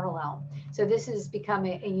international parallel. So this has become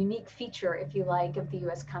a unique feature, if you like, of the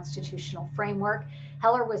US constitutional framework.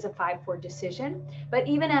 Heller was a 5-4 decision, but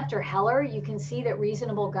even after Heller, you can see that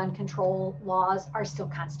reasonable gun control laws are still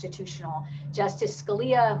constitutional. Justice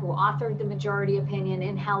Scalia, who authored the majority opinion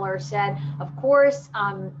in Heller, said, of course,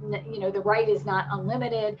 the right is not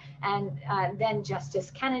unlimited. And then Justice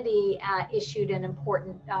Kennedy issued an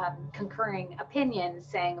important concurring opinion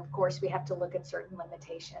saying, of course, we have to look at certain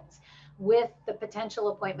limitations. With the potential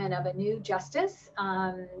appointment of a new justice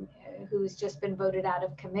who's just been voted out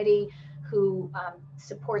of committee, who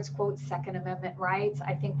supports, quote, Second Amendment rights,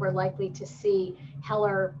 I think we're likely to see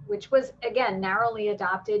Heller, which was, again, narrowly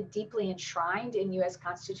adopted, deeply enshrined in US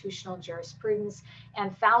constitutional jurisprudence,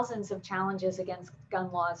 and thousands of challenges against gun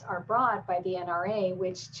laws are brought by the NRA,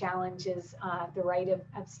 which challenges the right of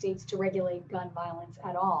states to regulate gun violence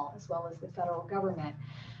at all, as well as the federal government.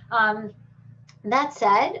 That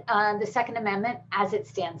said, the Second Amendment, as it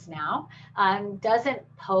stands now, doesn't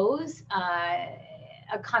pose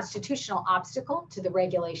a constitutional obstacle to the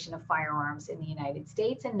regulation of firearms in the United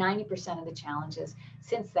States, and 90% of the challenges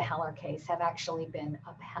since the Heller case have actually been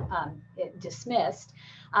dismissed.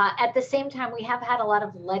 At the same time, we have had a lot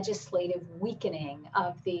of legislative weakening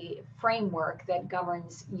of the framework that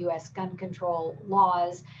governs US gun control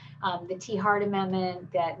laws. The T. Hart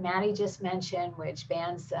Amendment that Maddie just mentioned, which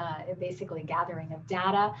bans basically gathering of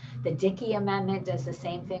data. The Dickey Amendment does the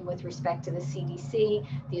same thing with respect to the CDC.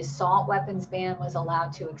 The assault weapons ban was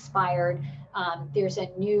allowed to expire. There's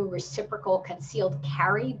a new reciprocal concealed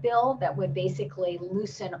carry bill that would basically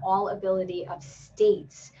loosen all ability of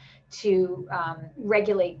states to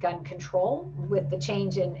regulate gun control. With the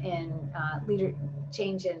change in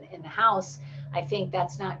the House, I think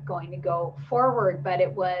that's not going to go forward, but it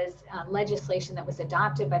was legislation that was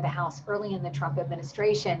adopted by the House early in the Trump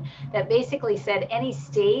administration that basically said any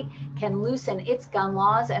state can loosen its gun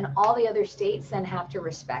laws and all the other states then have to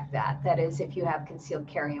respect that. That is, if you have concealed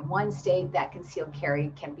carry in one state, that concealed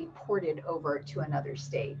carry can be ported over to another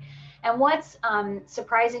state. And what's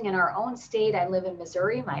surprising in our own state, I live in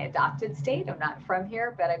Missouri, my adopted state, I'm not from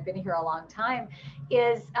here, but I've been here a long time,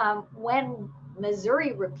 is when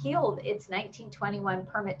Missouri repealed its 1921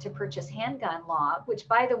 permit to purchase handgun law, which,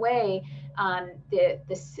 by the way,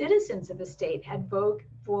 the citizens of the state had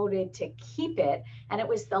voted to keep it, and it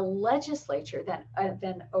was the legislature that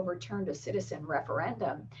then overturned a citizen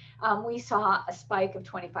referendum, we saw a spike of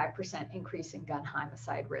 25% increase in gun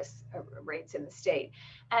homicide rates in the state.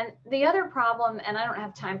 And the other problem, and I don't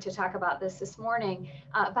have time to talk about this morning,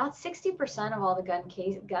 about 60% of all the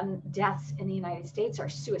gun deaths in the United States are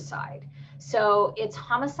suicide. So it's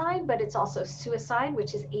homicide, but it's also suicide,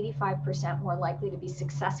 which is 85% more likely to be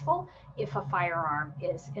successful if a firearm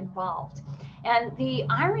is involved. And the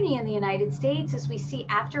irony in the United States is we see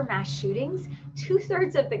after mass shootings,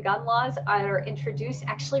 2/3 of the gun laws that are introduced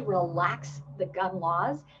actually relax the gun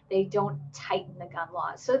laws. They don't tighten the gun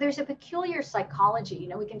laws. So there's a peculiar psychology. You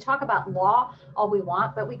know, we can talk about law all we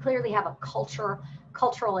want, but we clearly have a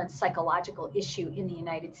cultural and psychological issue in the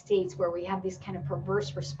United States where we have these kind of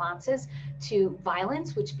perverse responses to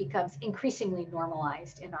violence, which becomes increasingly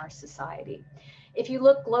normalized in our society. If you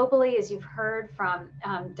look globally, as you've heard from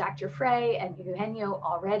Dr. Frey and Eugenio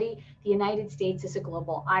already, the United States is a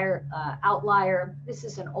global outlier. This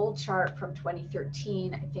is an old chart from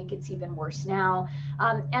 2013. I think it's even worse now.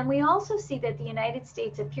 And we also see that the United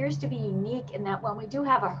States appears to be unique in that when we do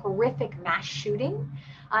have a horrific mass shooting,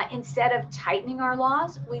 instead of tightening our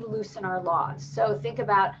laws, we loosen our laws. So think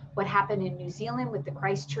about what happened in New Zealand with the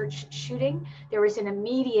Christchurch shooting. There was an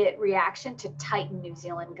immediate reaction to tighten New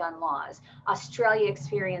Zealand gun laws. Australia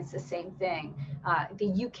experienced the same thing.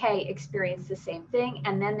 The UK experienced the same thing.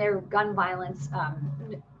 And then their gun violence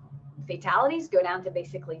fatalities go down to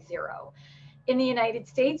basically zero. In the United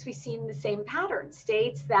States, we've seen the same pattern.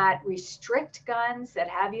 States that restrict guns, that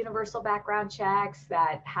have universal background checks,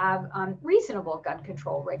 that have reasonable gun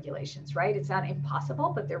control regulations, right? It's not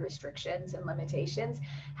impossible, but their restrictions and limitations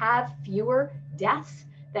have fewer deaths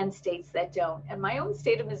than states that don't. And my own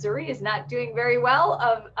state of Missouri is not doing very well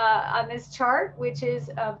on this chart, which is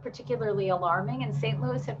particularly alarming. And St.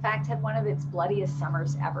 Louis, in fact, had one of its bloodiest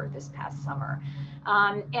summers ever this past summer.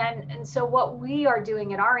 And so what we are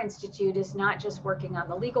doing at our institute is not just working on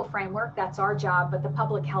the legal framework, that's our job, but the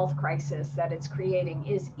public health crisis that it's creating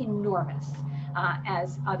is enormous,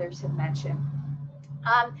 as others have mentioned.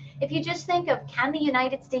 If you just think of, can the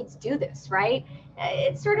United States do this, right?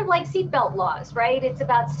 It's sort of like seatbelt laws, right? It's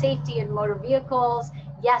about safety in motor vehicles.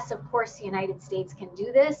 Yes, of course, the United States can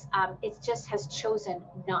do this. It just has chosen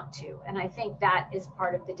not to. And I think that is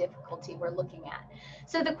part of the difficulty we're looking at.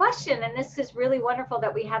 So the question, and this is really wonderful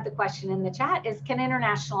that we have the question in the chat, is can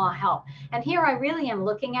international law help? And here I really am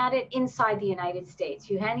looking at it inside the United States.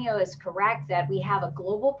 Eugenio is correct that we have a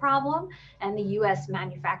global problem and the US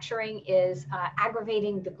manufacturing is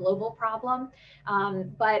aggravating the global problem.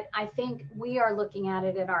 But I think we are looking at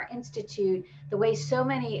it at our institute the way so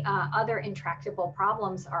many other intractable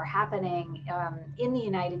problems are happening in the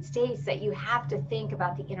United States, that you have to think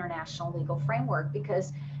about the international legal framework,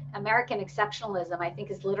 because American exceptionalism, I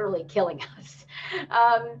think, is literally killing us.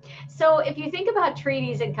 So if you think about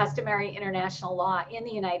treaties and customary international law in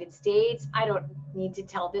the United States, I don't need to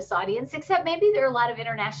tell this audience, except maybe there are a lot of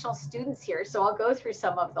international students here, so I'll go through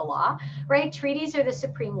some of the law, right? Treaties are the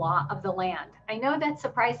supreme law of the land. I know that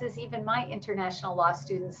surprises even my international law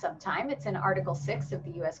students sometime. It's in Article 6 of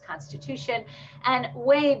the US Constitution, and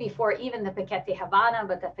way before even the Paquete Havana,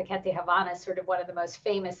 but the Paquete Havana is sort of one of the most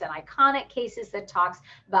famous and iconic cases that talks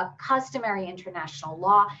about customary international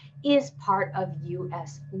law, is part of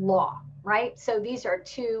US law. Right? So these are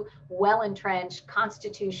two well-entrenched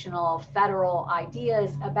constitutional federal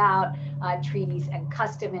ideas about treaties and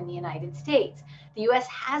custom in the United States. The US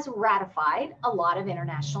has ratified a lot of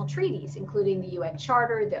international treaties, including the UN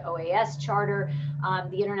Charter, the OAS Charter,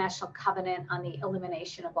 the International Covenant on the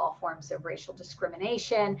Elimination of All Forms of Racial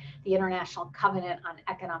Discrimination, the International Covenant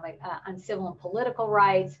on Civil and Political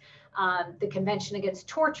Rights, the Convention Against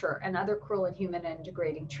Torture and Other Cruel, Inhuman, and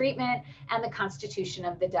Degrading Treatment, and the Constitution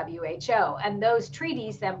of the WHO. And those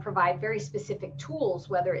treaties then provide very specific tools,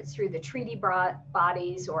 whether it's through the treaty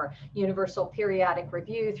bodies or Universal Periodic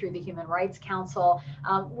Review through the Human Rights Council,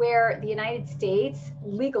 where the United States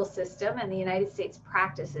legal system and the United States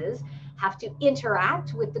practices have to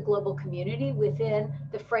interact with the global community within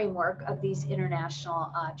the framework of these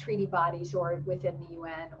international treaty bodies, or within the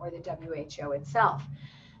UN or the WHO itself.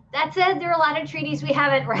 That said, there are a lot of treaties we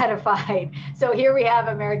haven't ratified. So here we have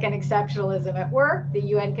American exceptionalism at work, the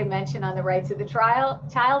UN Convention on the Rights of the Child.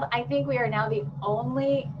 I think we are now the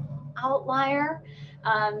only outlier.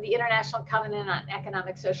 The International Covenant on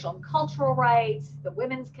Economic, Social, and Cultural Rights, the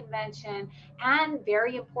Women's Convention, and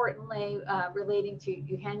very importantly, relating to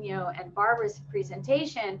Eugenio and Barbara's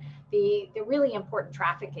presentation, the really important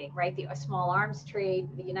trafficking, right? The small arms trade,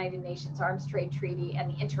 the United Nations Arms Trade Treaty, and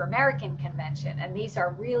the Inter-American Convention. And these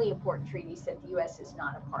are really important treaties that the US is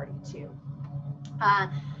not a party to.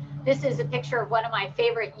 This is a picture of one of my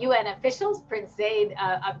favorite UN officials, Prince Zaid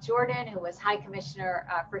of Jordan, who was High Commissioner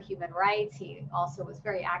for Human Rights. He also was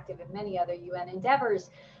very active in many other UN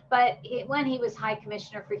endeavors. But when he was High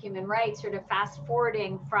Commissioner for Human Rights, sort of fast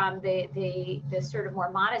forwarding from the sort of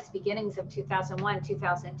more modest beginnings of 2001,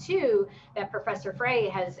 2002, that Professor Frey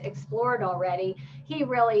has explored already, he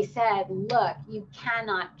really said, look, you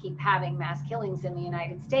cannot keep having mass killings in the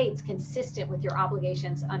United States consistent with your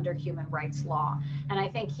obligations under human rights law. And I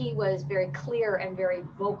think he was very clear and very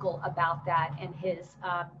vocal about that in his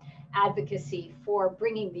advocacy for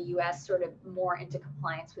bringing the US sort of more into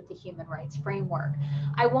compliance with the human rights framework.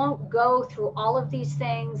 I won't go through all of these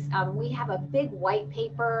things. We have a big white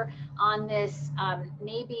paper on this.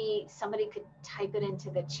 Maybe somebody could type it into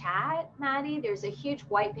the chat, Maddie. There's a huge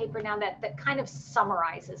white paper now that kind of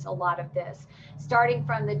summarizes a lot of this, starting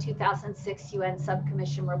from the 2006 UN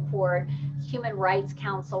Subcommission report, Human Rights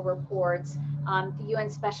Council reports, the UN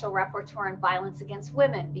Special Rapporteur on Violence Against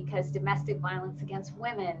Women, because domestic violence against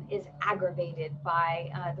women is aggravated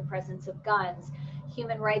by the presence of guns.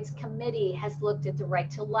 Human Rights Committee has looked at the right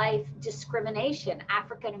to life, discrimination.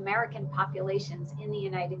 African American populations in the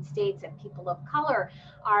United States and people of color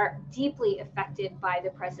are deeply affected by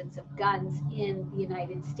the presence of guns in the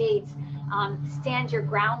United States. Stand your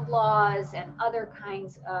ground laws and other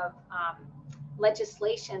kinds of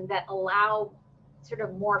legislation that allow sort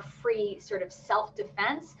of more free sort of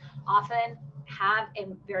self-defense often have a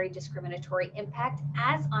very discriminatory impact,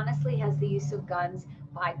 as honestly has the use of guns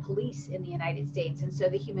by police in the United States. And so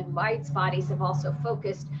the human rights bodies have also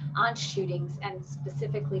focused on shootings, and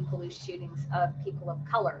specifically police shootings of people of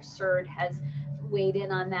color. CERD has weighed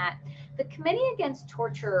in on that. The Committee Against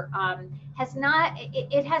Torture has not,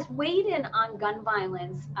 it has weighed in on gun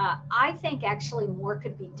violence. I think actually more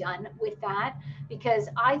could be done with that, because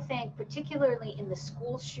I think particularly in the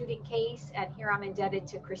school shooting case, and here I'm indebted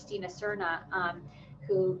to Christina Cerna,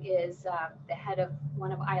 who is the head of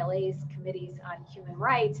one of ILA's committees on human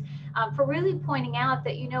rights, for really pointing out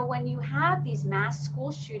that, you know, when you have these mass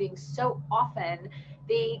school shootings so often,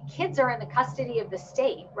 the kids are in the custody of the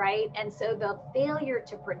state, right? And so the failure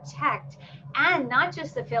to protect, and not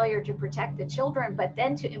just the failure to protect the children, but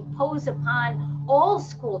then to impose upon all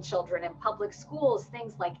school children in public schools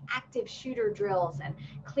things like active shooter drills and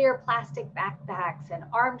clear plastic backpacks and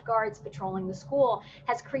armed guards patrolling the school,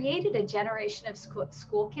 has created a generation of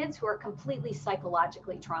school kids who are completely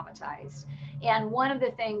psychologically traumatized. And one of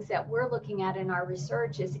the things that we're looking at in our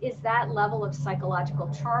research is that level of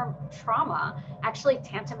psychological trauma actually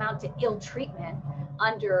tantamount to ill treatment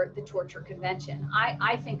under the Torture Convention?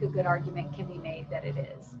 I think a good argument can be made that it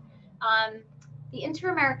is. The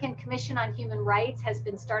Inter-American Commission on Human Rights has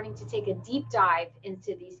been starting to take a deep dive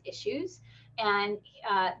into these issues, and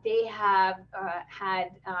they have had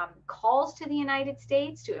calls to the United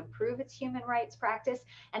States to improve its human rights practice,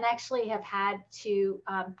 and actually have had two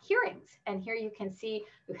hearings. And here you can see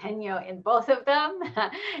Eugenio in both of them,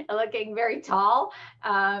 looking very tall,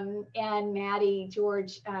 and Maddie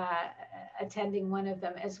George attending one of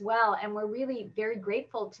them as well. And we're really very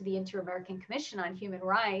grateful to the Inter-American Commission on Human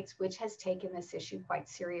Rights, which has taken this issue quite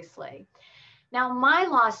seriously. Now, my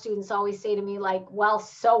law students always say to me, like, well,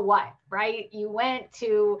 so what, right? You went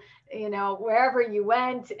to, you know, wherever you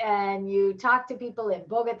went, and you talked to people in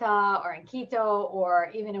Bogota or in Quito or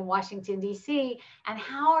even in Washington, D.C., and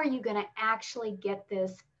how are you going to actually get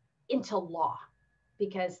this into law?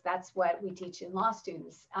 Because that's what we teach in law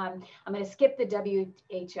students. I'm going to skip the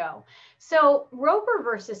WHO. So Roper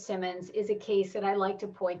versus Simmons is a case that I like to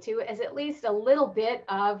point to as at least a little bit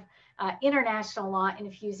of international law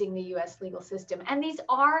infusing the US legal system. And these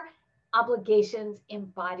are obligations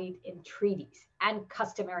embodied in treaties and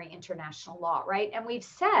customary international law, right? And we've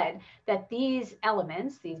said that these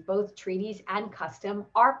elements, these both treaties and custom,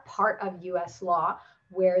 are part of US law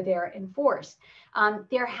where they're enforced.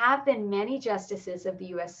 There have been many justices of the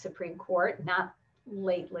US Supreme Court, not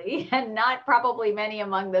lately, and not probably many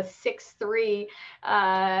among the 6-3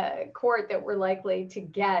 court that we're likely to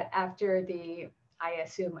get after the, I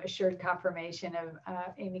assume, assured confirmation of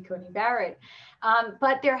Amy Coney Barrett.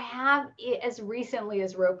 But there have, as recently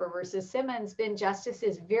as Roper versus Simmons, been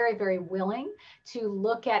justices very, very willing to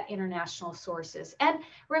look at international sources. And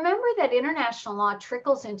remember that international law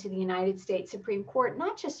trickles into the United States Supreme Court,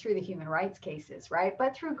 not just through the human rights cases, right,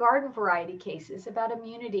 but through garden variety cases about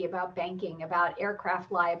immunity, about banking, about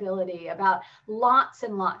aircraft liability, about lots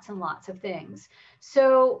and lots and lots of things.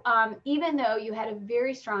 So even though you had a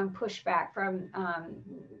very strong pushback from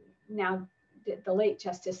now the late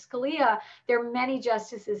Justice Scalia, there are many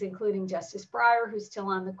justices, including Justice Breyer, who's still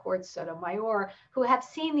on the court, Sotomayor, who have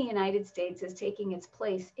seen the United States as taking its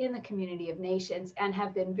place in the community of nations and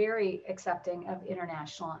have been very accepting of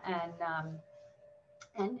international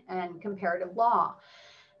and comparative law.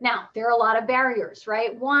 Now, there are a lot of barriers,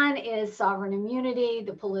 right? One is sovereign immunity,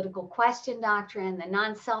 the political question doctrine, the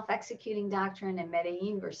non-self-executing doctrine in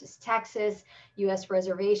Medellin versus Texas, U.S.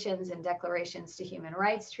 reservations and declarations to human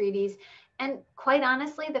rights treaties. And quite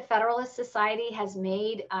honestly, the Federalist Society has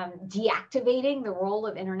made deactivating the role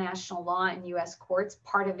of international law in U.S. courts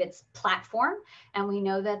part of its platform. And we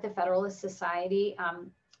know that the Federalist Society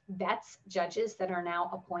vets judges that are now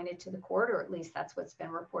appointed to the court, or at least that's what's been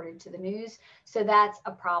reported to the news. So that's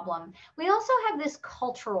a problem. We also have this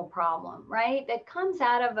cultural problem, right? That comes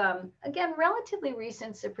out of, again, relatively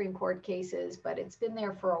recent Supreme Court cases, but it's been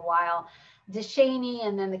there for a while. DeShaney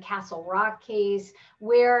and then the Castle Rock case,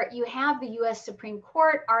 where you have the US Supreme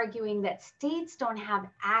Court arguing that states don't have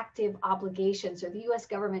active obligations, or the US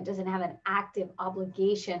government doesn't have an active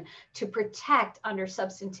obligation to protect under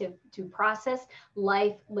substantive due process,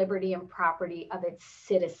 life, liberty, and property of its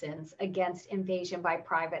citizens against invasion by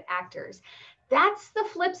private actors. That's the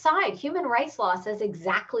flip side. Human rights law says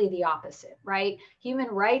exactly the opposite, right? Human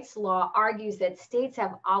rights law argues that states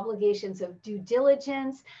have obligations of due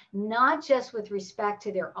diligence, not just with respect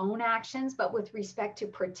to their own actions, but with respect to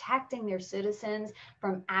protecting their citizens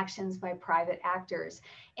from actions by private actors.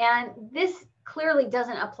 And this clearly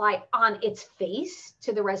doesn't apply on its face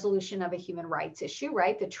to the resolution of a human rights issue,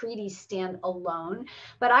 right? The treaties stand alone.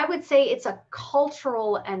 But I would say it's a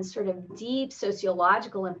cultural and sort of deep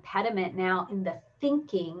sociological impediment now in the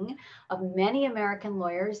thinking of many American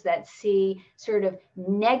lawyers that see sort of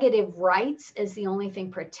negative rights as the only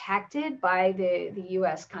thing protected by the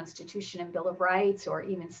US Constitution and Bill of Rights, or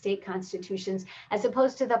even state constitutions, as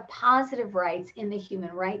opposed to the positive rights in the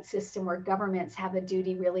human rights system, where governments have a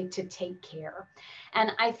duty really to take care.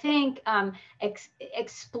 And I think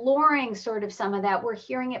exploring sort of some of that, we're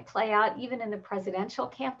hearing it play out even in the presidential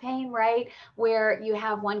campaign, right? Where you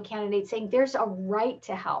have one candidate saying there's a right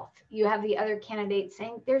to health. You have the other candidate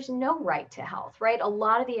saying there's no right to health, right? A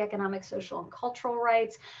lot of the economic, social, and cultural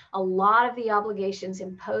rights, a lot of the obligations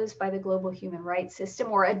imposed by the global human rights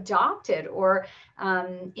system, or adopted or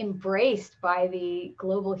embraced by the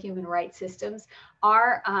global human rights systems,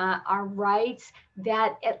 are rights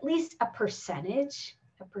that at least a percentage,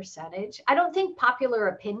 I don't think popular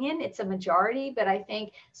opinion, it's a majority, but I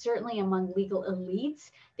think certainly among legal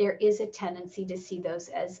elites, there is a tendency to see those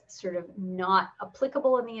as sort of not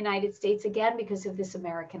applicable in the United States, again, because of this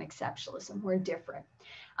American exceptionalism. We're different.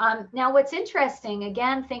 Now, what's interesting,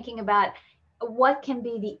 again, thinking about what can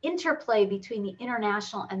be the interplay between the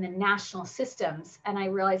international and the national systems, and I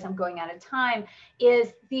realize I'm going out of time,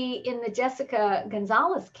 is in the Jessica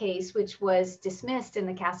Gonzalez case, which was dismissed in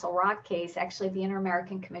the Castle Rock case, actually the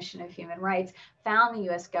Inter-American Commission of Human Rights found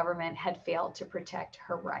the US government had failed to protect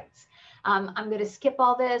her rights. I'm going to skip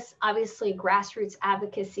all this. Obviously, grassroots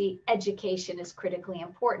advocacy, education is critically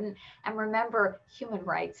important. And remember, human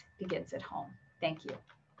rights begins at home. Thank you.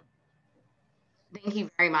 Thank you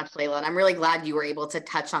very much, Layla. And I'm really glad you were able to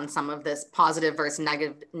touch on some of this positive versus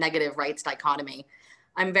negative rights dichotomy.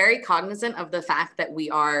 I'm very cognizant of the fact that we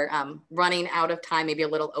are running out of time, maybe a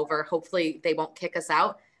little over. Hopefully they won't kick us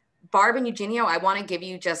out. Barb and Eugenio, I want to give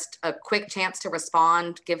you just a quick chance to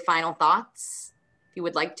respond, give final thoughts, if you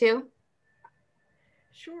would like to.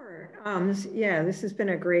 Sure. Yeah, this has been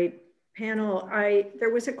a great panel.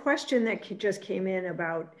 There was a question that just came in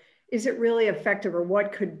about, is it really effective, or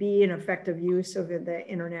what could be an effective use of the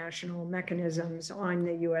international mechanisms on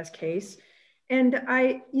the US case? And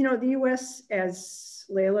the US, as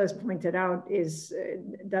Layla has pointed out,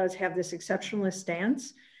 does have this exceptionalist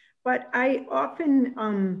stance. But I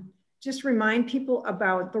often just remind people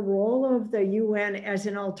about the role of the UN as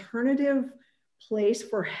an alternative place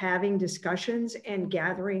for having discussions and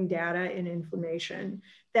gathering data and information.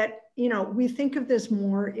 That, we think of this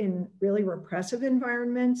more in really repressive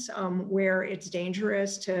environments where it's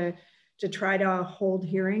dangerous to try to hold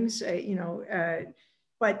hearings,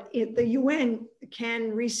 but the UN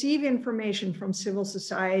can receive information from civil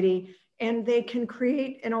society, and they can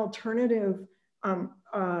create an alternative,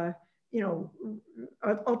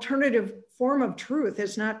 alternative form of truth.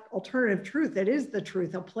 It's not alternative truth, it is the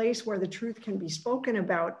truth, a place where the truth can be spoken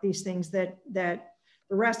about these things that the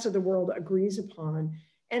rest of the world agrees upon.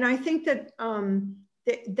 And I think that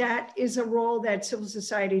that is a role that civil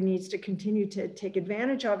society needs to continue to take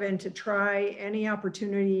advantage of, and to try any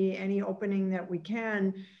opportunity, any opening that we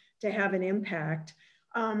can to have an impact.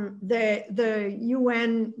 The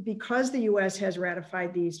UN, because the US has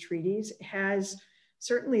ratified these treaties, has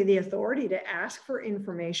certainly the authority to ask for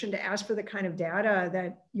information, to ask for the kind of data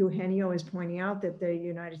that Eugenio is pointing out that the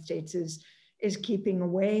United States is keeping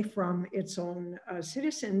away from its own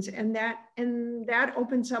citizens. And that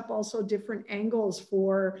opens up also different angles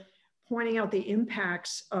for pointing out the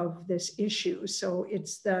impacts of this issue. So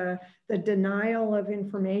it's the denial of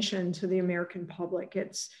information to the American public.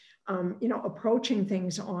 It's approaching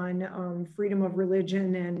things on freedom of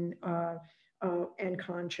religion and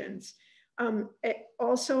conscience.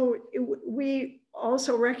 We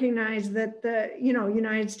also recognize that the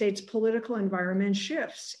United States political environment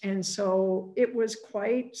shifts, and so it was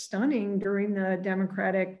quite stunning during the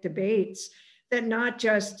Democratic debates that not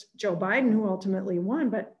just Joe Biden, who ultimately won,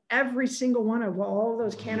 but every single one of all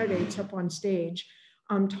those candidates up on stage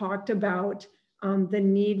talked about the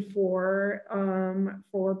need for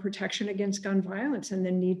protection against gun violence and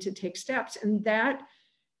the need to take steps, and that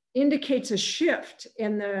indicates a shift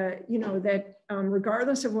in that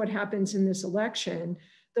regardless of what happens in this election,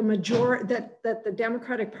 that the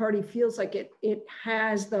Democratic Party feels like it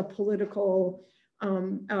has the political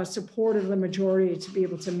support of the majority to be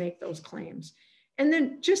able to make those claims. And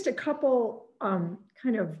then just a couple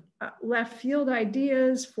kind of left field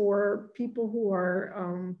ideas for people who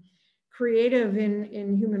are creative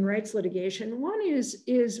in human rights litigation. One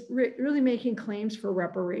is really making claims for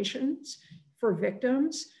reparations for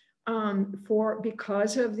victims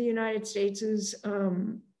because of the United States'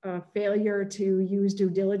 failure to use due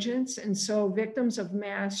diligence. And so victims of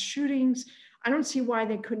mass shootings, I don't see why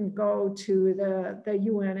they couldn't go to the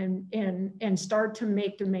UN and start to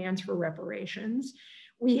make demands for reparations.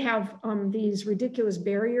 We have these ridiculous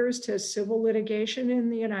barriers to civil litigation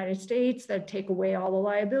in the United States that take away all the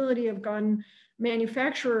liability of gun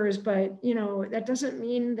manufacturers, but that doesn't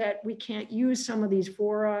mean that we can't use some of these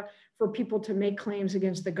fora for people to make claims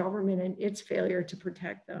against the government and its failure to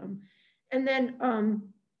protect them. And then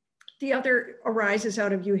the other arises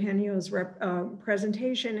out of Eugenio's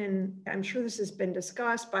presentation, and I'm sure this has been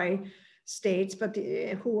discussed by states, but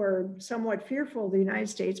who are somewhat fearful of the United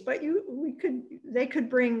States. But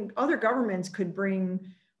other governments could bring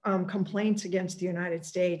complaints against the United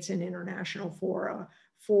States in international fora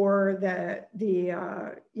for the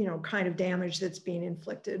kind of damage that's being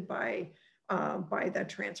inflicted by the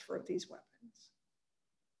transfer of these weapons.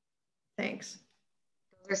 Thanks.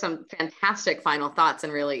 Those are some fantastic final thoughts,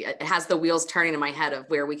 and really it has the wheels turning in my head of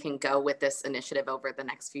where we can go with this initiative over the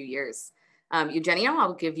next few years. Eugenio,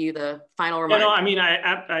 I'll give you the final remark.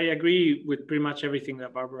 I agree with pretty much everything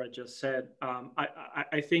that Barbara just said.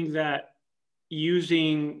 I think that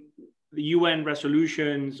using the UN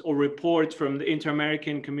resolutions or reports from the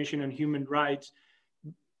Inter-American Commission on Human Rights,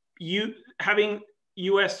 having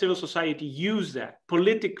US civil society use that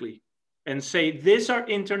politically and say, these are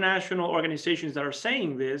international organizations that are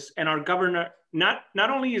saying this, and our governor, not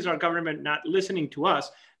only is our government not listening to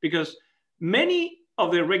us, because many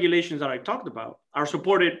of the regulations that I talked about are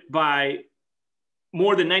supported by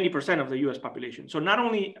more than 90% of the US population. So not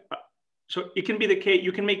only, so it can be the case,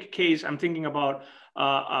 you can make a case, I'm thinking about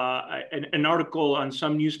an article on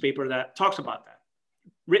some newspaper that talks about that,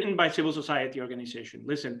 written by civil society organization.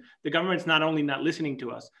 Listen, the government's not only not listening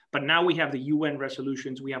to us, but now we have the UN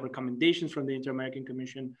resolutions, we have recommendations from the Inter-American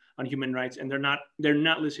Commission on Human Rights, and they're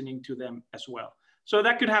not listening to them as well. So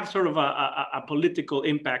that could have sort of a political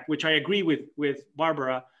impact, which I agree with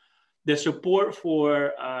Barbara. The support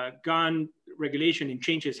for gun regulation and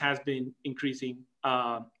changes has been increasing.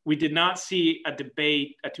 We did not see a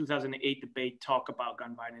 2008 debate talk about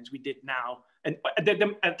gun violence. We did now, and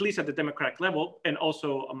at least at the Democratic level, and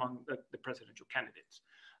also among the presidential candidates.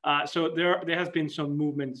 So there has been some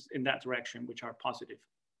movements in that direction, which are positive.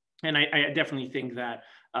 And I definitely think that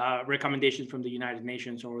recommendations from the United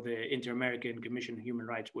Nations or the Inter-American Commission on Human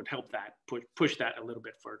Rights would help that, push that a little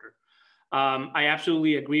bit further. I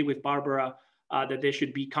absolutely agree with Barbara that there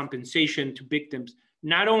should be compensation to victims,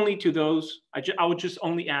 not only to those, I would just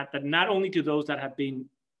only add that not only to those that have been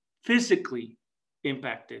physically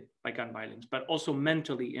impacted by gun violence, but also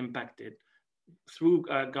mentally impacted through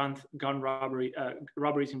gun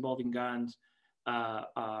robberies involving guns,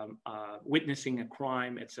 witnessing a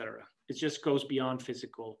crime, etc. It just goes beyond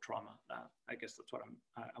physical trauma. I guess that's what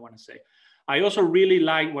I want to say. I also really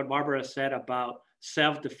like what Barbara said about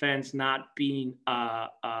self-defense not being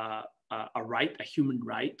a right, a human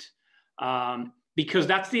right, because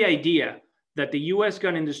that's the idea that the U.S.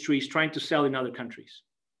 gun industry is trying to sell in other countries.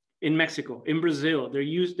 In Mexico, in Brazil,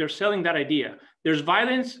 they're selling that idea. There's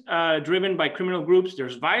violence driven by criminal groups.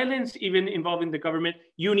 There's violence even involving the government.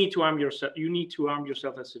 You need to arm yourself. You need to arm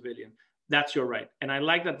yourself as a civilian. that's your right. And I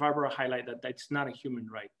like that Barbara highlighted that that's not a human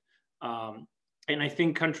right. And I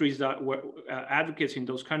think countries that were advocates in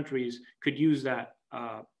those countries could use that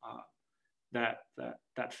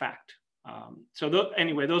that fact.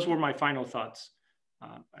 Anyway, those were my final thoughts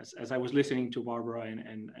as I was listening to Barbara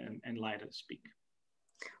and Lyda speak.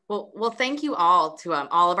 Well, thank you all to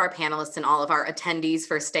all of our panelists and all of our attendees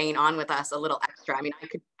for staying on with us a little extra. I mean, I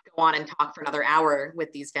could go on and talk for another hour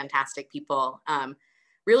with these fantastic people.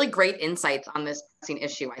 Really great insights on this pressing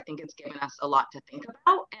issue. I think it's given us a lot to think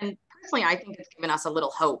about. And personally, I think it's given us a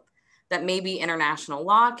little hope that maybe international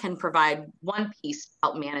law can provide one piece to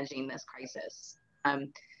help managing this crisis. I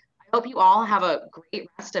hope you all have a great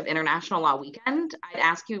rest of International Law Weekend. I'd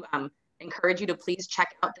ask you, encourage you to please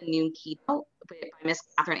check out the noon keynote by Miss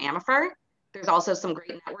Catherine Amifer. There's also some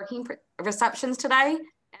great networking receptions today.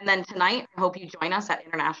 And then tonight, I hope you join us at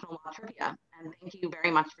International Law Trivia. And thank you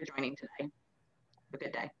very much for joining today. Have a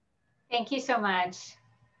good day. Thank you so much.